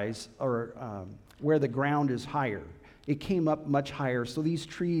Uprise, or where the ground is higher. It came up much higher, so these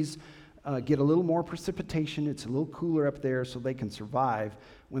trees get a little more precipitation. It's a little cooler up there, so they can survive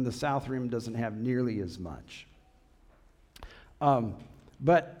when the south rim doesn't have nearly as much.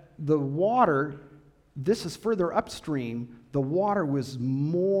 But the water, this is further upstream, the water was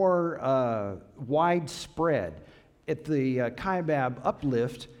more widespread. At the Kaibab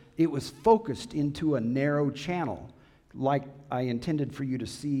uplift, it was focused into a narrow channel, like I intended for you to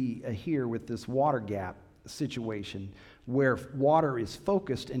see here with this water gap situation, where water is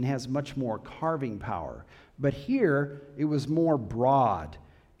focused and has much more carving power. But here, it was more broad,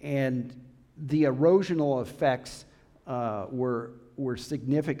 and the erosional effects were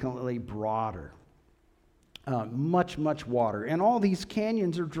significantly broader. Much water. And all these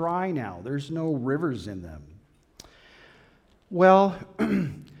canyons are dry now. There's no rivers in them. Well,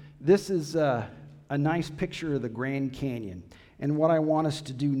 this is a nice picture of the Grand Canyon. And what I want us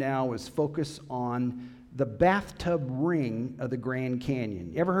to do now is focus on the bathtub ring of the Grand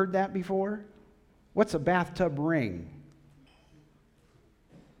Canyon. You ever heard that before? What's a bathtub ring?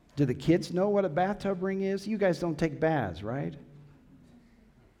 Do the kids know what a bathtub ring is? You guys don't take baths, right?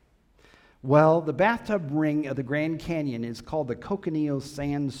 Well, the bathtub ring of the Grand Canyon is called the Coconino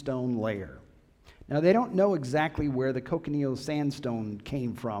Sandstone Layer. Now, they don't know exactly where the Coconino Sandstone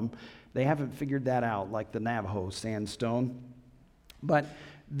came from. They haven't figured that out, like the Navajo sandstone. But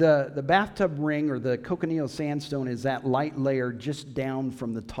the bathtub ring, or the Coconino Sandstone, is that light layer just down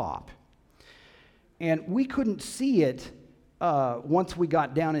from the top. And we couldn't see it once we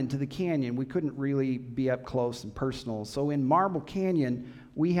got down into the canyon. We couldn't really be up close and personal. So in Marble Canyon,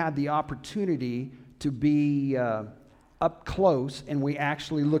 we had the opportunity to be up close, and we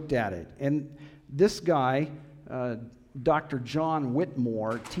actually looked at it. And this guy, Dr. John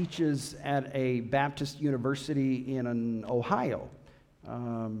Whitmore, teaches at a Baptist university in Ohio.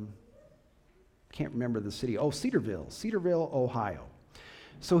 Can't remember the city. Oh, Cedarville, Ohio.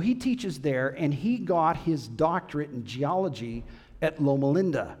 So he teaches there, and he got his doctorate in geology at Loma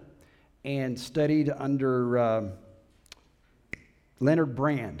Linda and studied under Leonard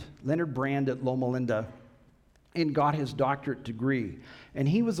Brand at Loma Linda, and got his doctorate degree. And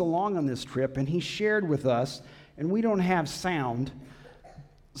he was along on this trip, and he shared with us, and we don't have sound,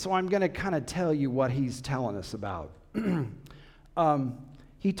 so I'm going to kind of tell you what he's telling us about.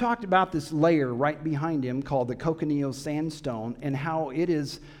 He talked about this layer right behind him called the Coconino Sandstone, and how it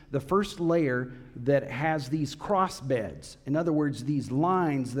is the first layer that has these cross beds. In other words, these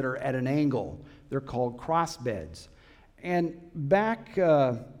lines that are at an angle. They're called cross beds. And back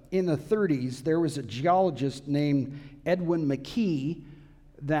in the 30s, there was a geologist named Edwin McKee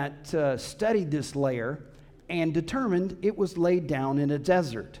that studied this layer and determined it was laid down in a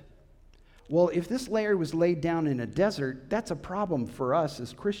desert. Well, if this layer was laid down in a desert, that's a problem for us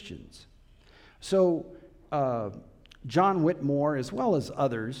as Christians. So John Whitmore, as well as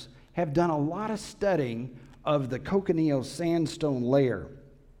others, have done a lot of studying of the cochineal sandstone layer.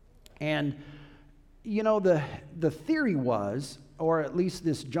 And, the theory was, or at least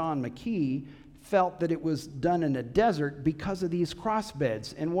this John McKee felt that it was done in a desert because of these cross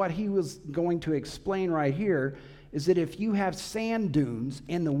beds. And what he was going to explain right here is that if you have sand dunes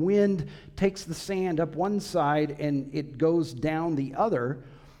and the wind takes the sand up one side and it goes down the other,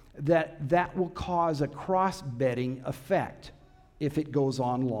 that will cause a cross-bedding effect if it goes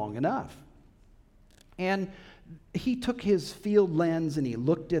on long enough. And he took his field lens and he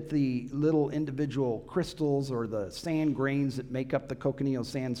looked at the little individual crystals or the sand grains that make up the cochineal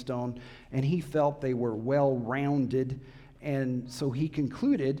sandstone, and he felt they were well-rounded, and so he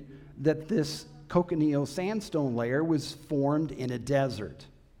concluded that this cochineal sandstone layer was formed in a desert.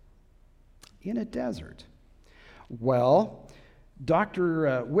 In a desert. Well,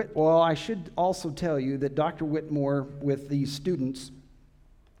 I should also tell you that Dr. Whitmore, with these students,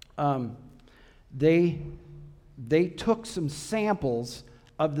 they took some samples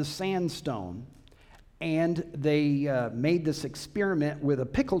of the sandstone and they made this experiment with a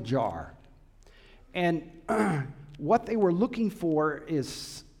pickle jar. And what they were looking for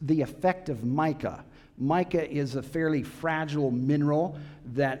is the effect of mica. Mica is a fairly fragile mineral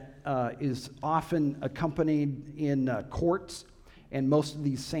that is often accompanied in quartz, and most of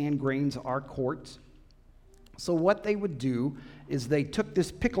these sand grains are quartz. So what they would do is they took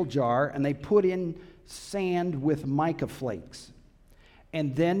this pickle jar and they put in sand with mica flakes.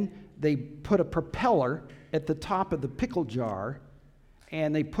 And then they put a propeller at the top of the pickle jar,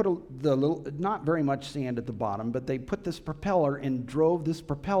 and they put not very much sand at the bottom, but they put this propeller and drove this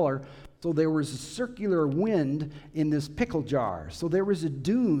propeller so there was a circular wind in this pickle jar. So there was a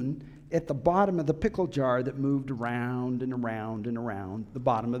dune at the bottom of the pickle jar that moved around and around and around the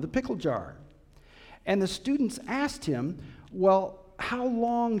bottom of the pickle jar. And the students asked him, well, how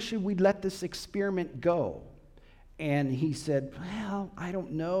long should we let this experiment go? And he said, well, I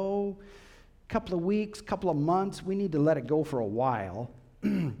don't know, couple of weeks, couple of months, we need to let it go for a while.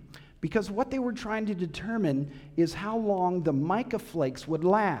 Because what they were trying to determine is how long the mica flakes would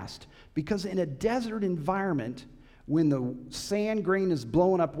last. Because in a desert environment, when the sand grain is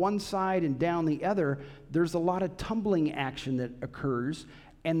blowing up one side and down the other, there's a lot of tumbling action that occurs,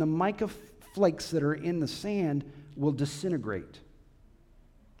 and the mica flakes that are in the sand will disintegrate.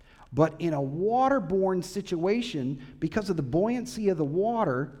 But in a waterborne situation, because of the buoyancy of the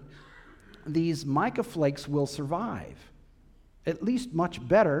water, these mica flakes will survive, at least much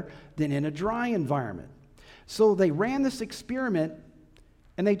better than in a dry environment. So they ran this experiment,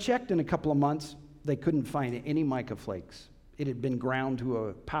 and they checked in a couple of months. They couldn't find any mica flakes. It had been ground to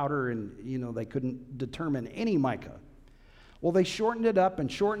a powder, and they couldn't determine any mica. Well, they shortened it up,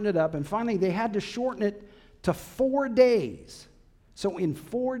 and finally they had to shorten it to 4 days. So in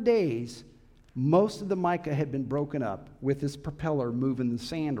 4 days, most of the mica had been broken up with this propeller moving the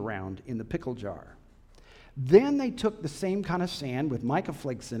sand around in the pickle jar. Then they took the same kind of sand with mica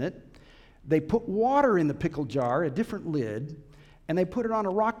flakes in it. They put water in the pickle jar, a different lid, and they put it on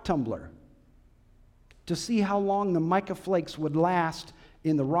a rock tumbler to see how long the mica flakes would last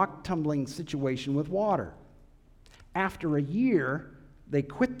in the rock tumbling situation with water. After a year, they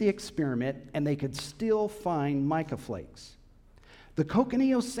quit the experiment, and they could still find mica flakes. The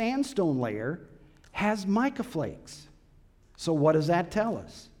cochineal sandstone layer has mica flakes. So what does that tell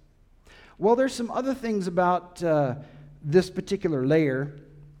us? Well, there's some other things about this particular layer.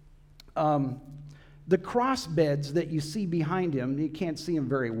 The cross beds that you see behind him, you can't see them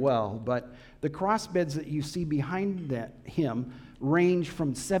very well, but the cross beds that you see behind him range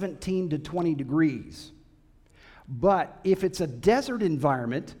from 17 to 20 degrees. But if it's a desert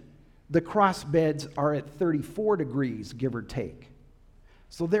environment, the cross beds are at 34 degrees, give or take.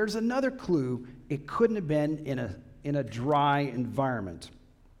 So there's another clue. It couldn't have been in a dry environment.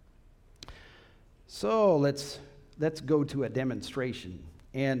 So let's go to a demonstration.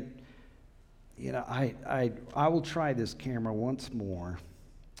 And I will try this camera once more.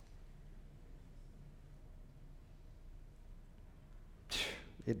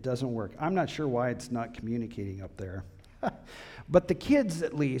 It doesn't work. I'm not sure why it's not communicating up there. But the kids,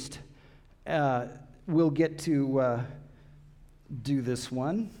 at least, will get to do this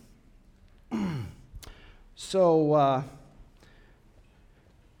one. So,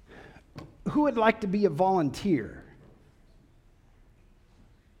 who would like to be a volunteer?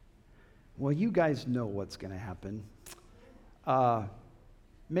 Well, you guys know what's going to happen.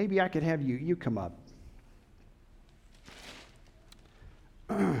 Maybe I could have you come up.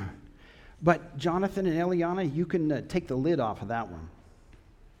 But Jonathan and Eliana, you can take the lid off of that one.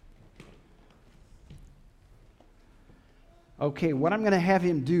 Okay, what I'm going to have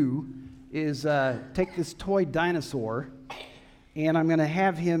him do is take this toy dinosaur, and I'm going to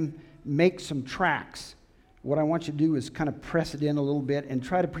have him make some tracks. What I want you to do is kind of press it in a little bit and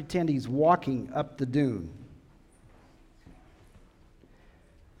try to pretend he's walking up the dune.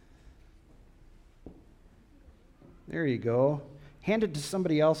 There you go. Hand it to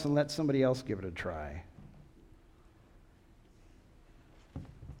somebody else and let somebody else give it a try.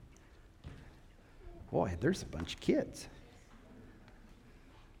 Boy, there's a bunch of kids.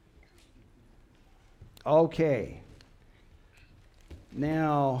 Okay.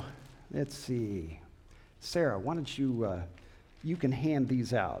 Now, let's see. Sarah, why don't you, you can hand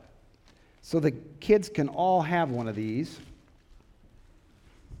these out. So the kids can all have one of these.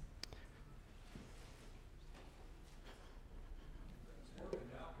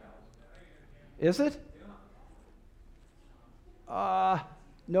 Is it?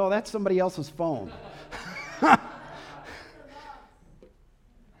 No, that's somebody else's phone.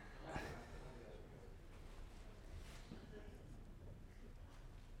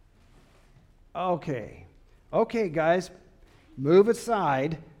 Okay. Okay, guys, move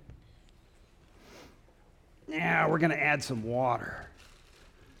aside. Now we're going to add some water.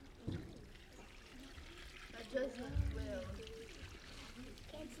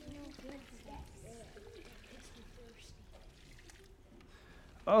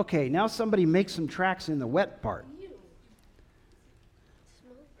 Okay, now somebody make some tracks in the wet part.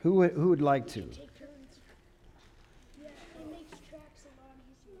 Who would like to?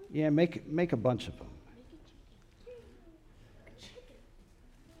 Yeah, make a bunch of them.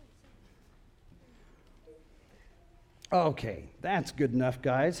 Okay, that's good enough,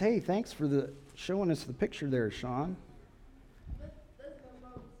 guys. Hey, thanks for showing us the picture there, Sean.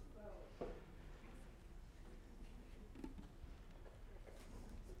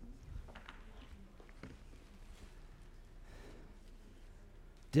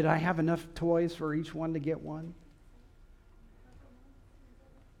 Did I have enough toys for each one to get one?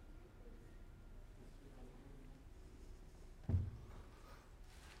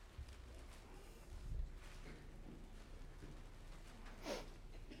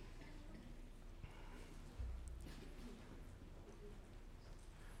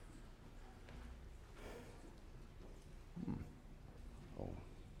 Oh. Am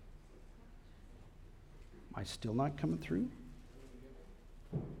I still not coming through?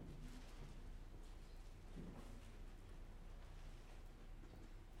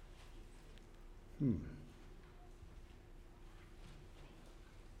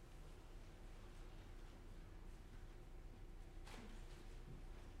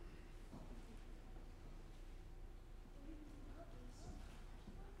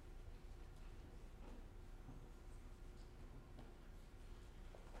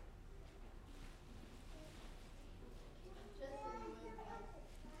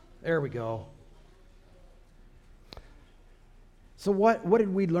 There we go. So what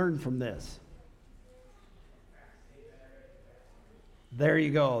did we learn from this? There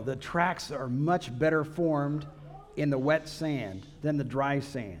you go. The tracks are much better formed in the wet sand than the dry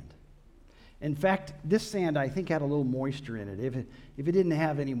sand. In fact, this sand, I think, had a little moisture in it. If it didn't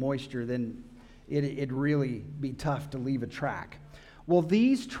have any moisture, then it'd really be tough to leave a track. Well,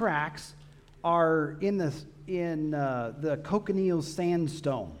 these tracks are in the cochineal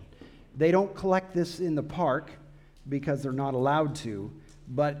sandstone. They don't collect this in the park because they're not allowed to,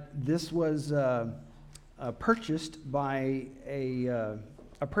 but this was purchased by a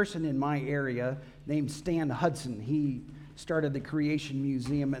person in my area named Stan Hudson. He started the Creation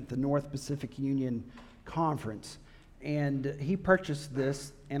Museum at the North Pacific Union Conference, and he purchased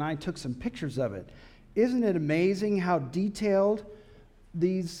this, and I took some pictures of it. Isn't it amazing how detailed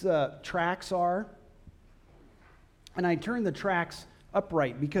these tracks are? And I turned the tracks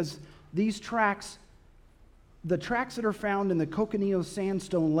upright because these tracks, the tracks that are found in the cochineal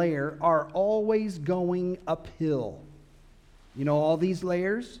sandstone layer, are always going uphill. You know all these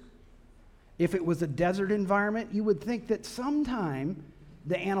layers? If it was a desert environment, you would think that sometime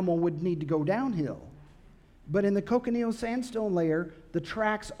the animal would need to go downhill. But in the cochineal sandstone layer, the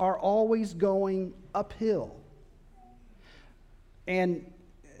tracks are always going uphill. And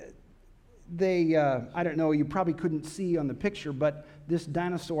they, I don't know, you probably couldn't see on the picture, but this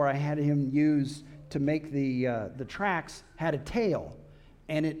dinosaur I had him use to make the tracks had a tail,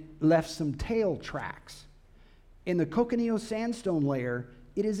 and it left some tail tracks. In the cochineal sandstone layer,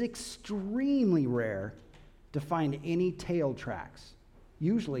 it is extremely rare to find any tail tracks.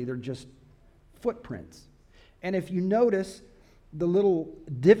 Usually they're just footprints. And if you notice the little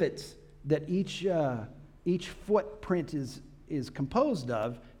divots that each footprint is composed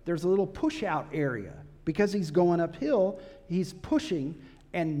of, there's a little push-out area. Because he's going uphill, he's pushing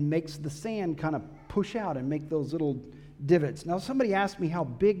and makes the sand kind of push out and make those little divots. Now, somebody asked me how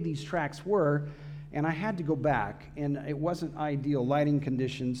big these tracks were, and I had to go back, and it wasn't ideal lighting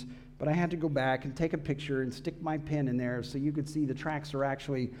conditions, but I had to go back and take a picture and stick my pen in there so you could see the tracks are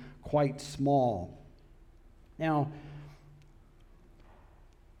actually quite small. Now,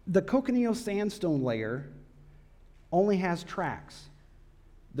 the cochineal sandstone layer only has tracks.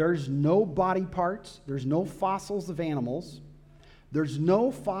 There's no body parts, there's no fossils of animals, there's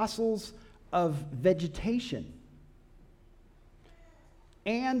no fossils of vegetation.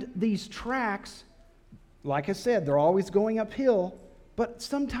 And these tracks, like I said, they're always going uphill, but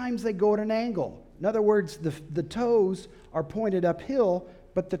sometimes they go at an angle. In other words, the toes are pointed uphill,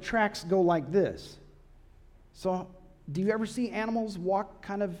 but the tracks go like this. So, do you ever see animals walk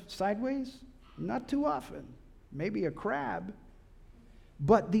kind of sideways? Not too often. Maybe a crab.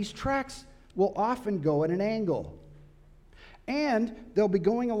 But these tracks will often go at an angle. And they'll be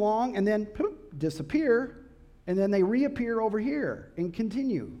going along and then poof, disappear, and then they reappear over here and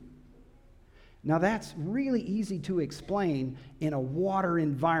continue. Now that's really easy to explain in a water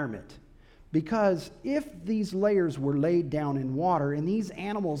environment, because if these layers were laid down in water and these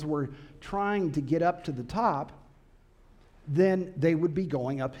animals were trying to get up to the top, then they would be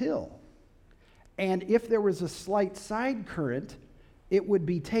going uphill. And if there was a slight side current, it would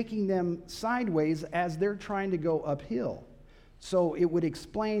be taking them sideways as they're trying to go uphill. So it would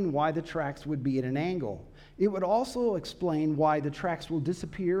explain why the tracks would be at an angle. It would also explain why the tracks will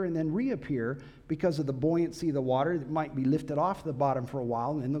disappear and then reappear because of the buoyancy of the water. It might be lifted off the bottom for a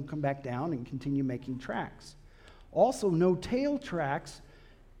while, and then they'll come back down and continue making tracks. Also, no tail tracks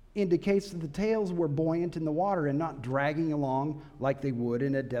indicates that the tails were buoyant in the water and not dragging along like they would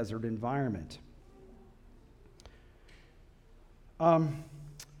in a desert environment.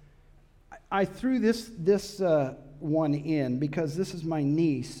 I threw this one in because this is my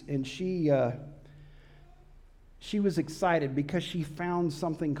niece, and she was excited because she found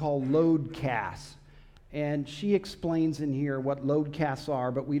something called load casts. And she explains in here what load casts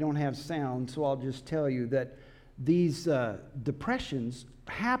are, but we don't have sound, so I'll just tell you that these depressions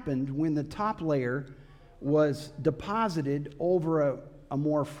happened when the top layer was deposited over a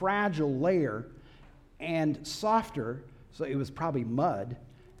more fragile layer and softer, so it was probably mud,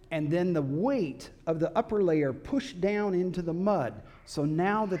 and then the weight of the upper layer pushed down into the mud. So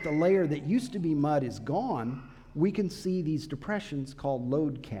now that the layer that used to be mud is gone, we can see these depressions called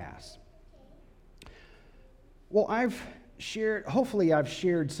load casts. Well, hopefully I've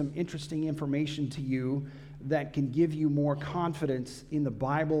shared some interesting information to you that can give you more confidence in the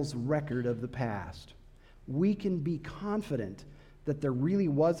Bible's record of the past. We can be confident that there really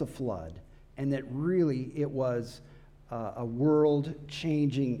was a flood and that really it was a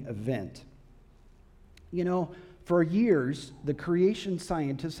world-changing event. You know, for years, the creation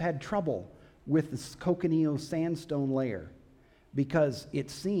scientists had trouble with the cochineal sandstone layer because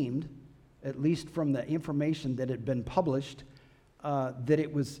it seemed, at least from the information that had been published, that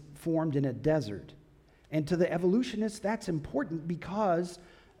it was formed in a desert. And to the evolutionists, that's important because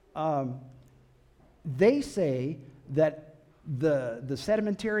they say that the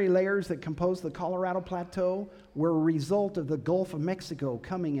sedimentary layers that compose the Colorado Plateau were a result of the Gulf of Mexico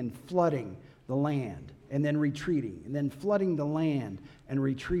coming and flooding the land and then retreating, and then flooding the land and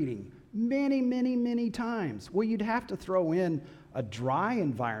retreating many, many, many times. Well, you'd have to throw in a dry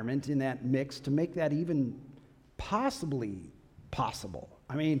environment in that mix to make that even possibly possible.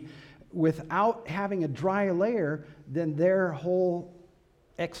 I mean, without having a dry layer, then their whole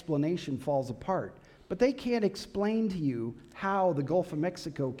explanation falls apart. But they can't explain to you how the Gulf of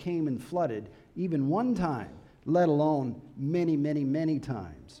Mexico came and flooded even one time, let alone many, many, many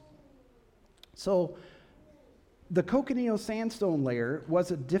times. So the cochineal sandstone layer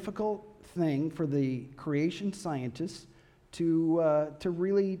was a difficult thing for the creation scientists to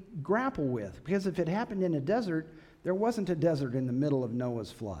really grapple with, because if it happened in a desert, there wasn't a desert in the middle of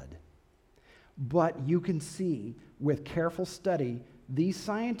Noah's flood. But you can see with careful study, these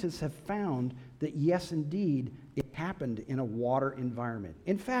scientists have found that yes, indeed, it happened in a water environment.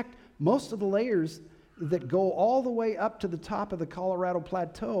 In fact, most of the layers that go all the way up to the top of the Colorado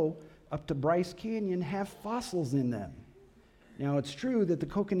Plateau, up to Bryce Canyon, have fossils in them. Now, it's true that the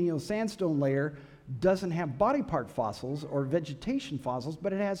cochineal sandstone layer doesn't have body part fossils or vegetation fossils,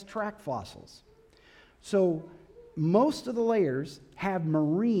 but it has track fossils. So most of the layers have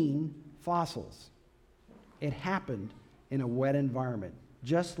marine fossils. It happened in a wet environment,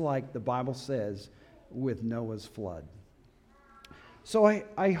 just like the Bible says with Noah's flood. So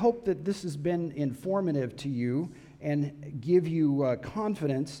I hope that this has been informative to you and give you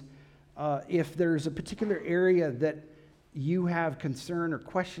confidence. If there's a particular area that you have concern or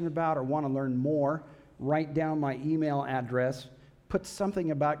question about or want to learn more, write down my email address, put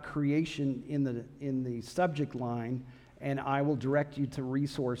something about creation in the subject line, and I will direct you to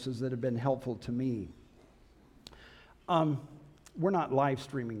resources that have been helpful to me. We're not live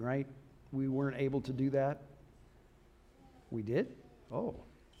streaming, right? We weren't able to do that? We did? Oh.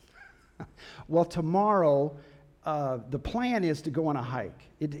 Well, tomorrow, the plan is to go on a hike.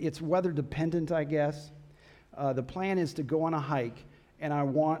 It's weather dependent, I guess. The plan is to go on a hike, and I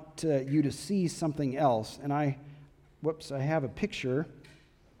want you to see something else. And I have a picture.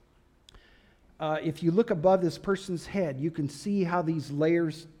 If you look above this person's head, you can see how these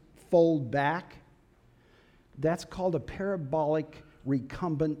layers fold back. That's called a parabolic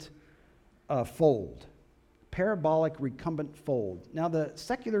recumbent fold. Parabolic recumbent fold. Now, the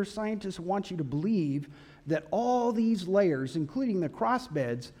secular scientists want you to believe that all these layers, including the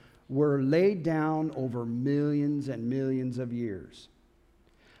crossbeds, were laid down over millions and millions of years.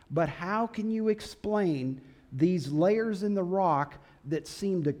 But how can you explain these layers in the rock that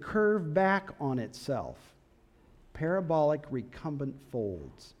seem to curve back on itself? Parabolic recumbent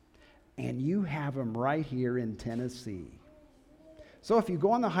folds. And you have them right here in Tennessee. So if you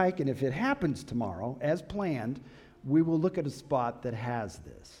go on the hike, and if it happens tomorrow, as planned, we will look at a spot that has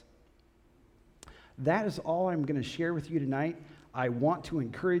this. That is all I'm going to share with you tonight. I want to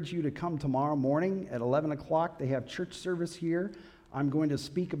encourage you to come tomorrow morning at 11 o'clock. They have church service here. I'm going to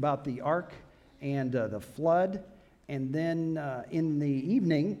speak about the ark and the flood. And then in the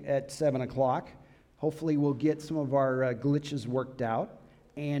evening at 7 o'clock, hopefully we'll get some of our glitches worked out,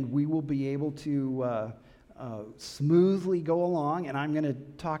 and we will be able to smoothly go along, and I'm going to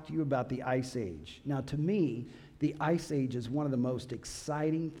talk to you about the Ice Age. Now, to me, the Ice Age is one of the most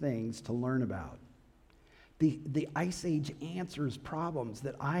exciting things to learn about. The Ice Age answers problems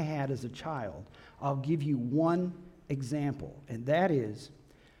that I had as a child. I'll give you one example, and that is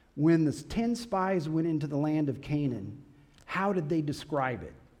when the 10 spies went into the land of Canaan, how did they describe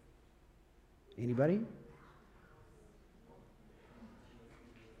it? Anybody?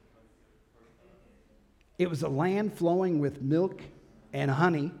 It was a land flowing with milk and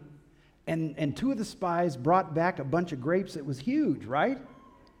honey, and two of the spies brought back a bunch of grapes that was huge, right?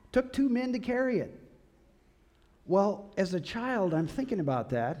 Took 2 men to carry it. Well, as a child, I'm thinking about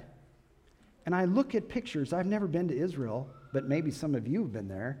that, and I look at pictures. I've never been to Israel, but maybe some of you have been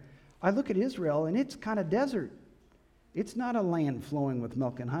there. I look at Israel, and it's kind of desert. It's not a land flowing with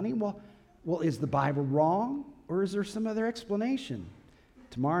milk and honey. Well, is the Bible wrong, or is there some other explanation?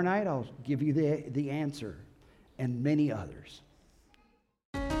 Tomorrow night, I'll give you the answer, and many others.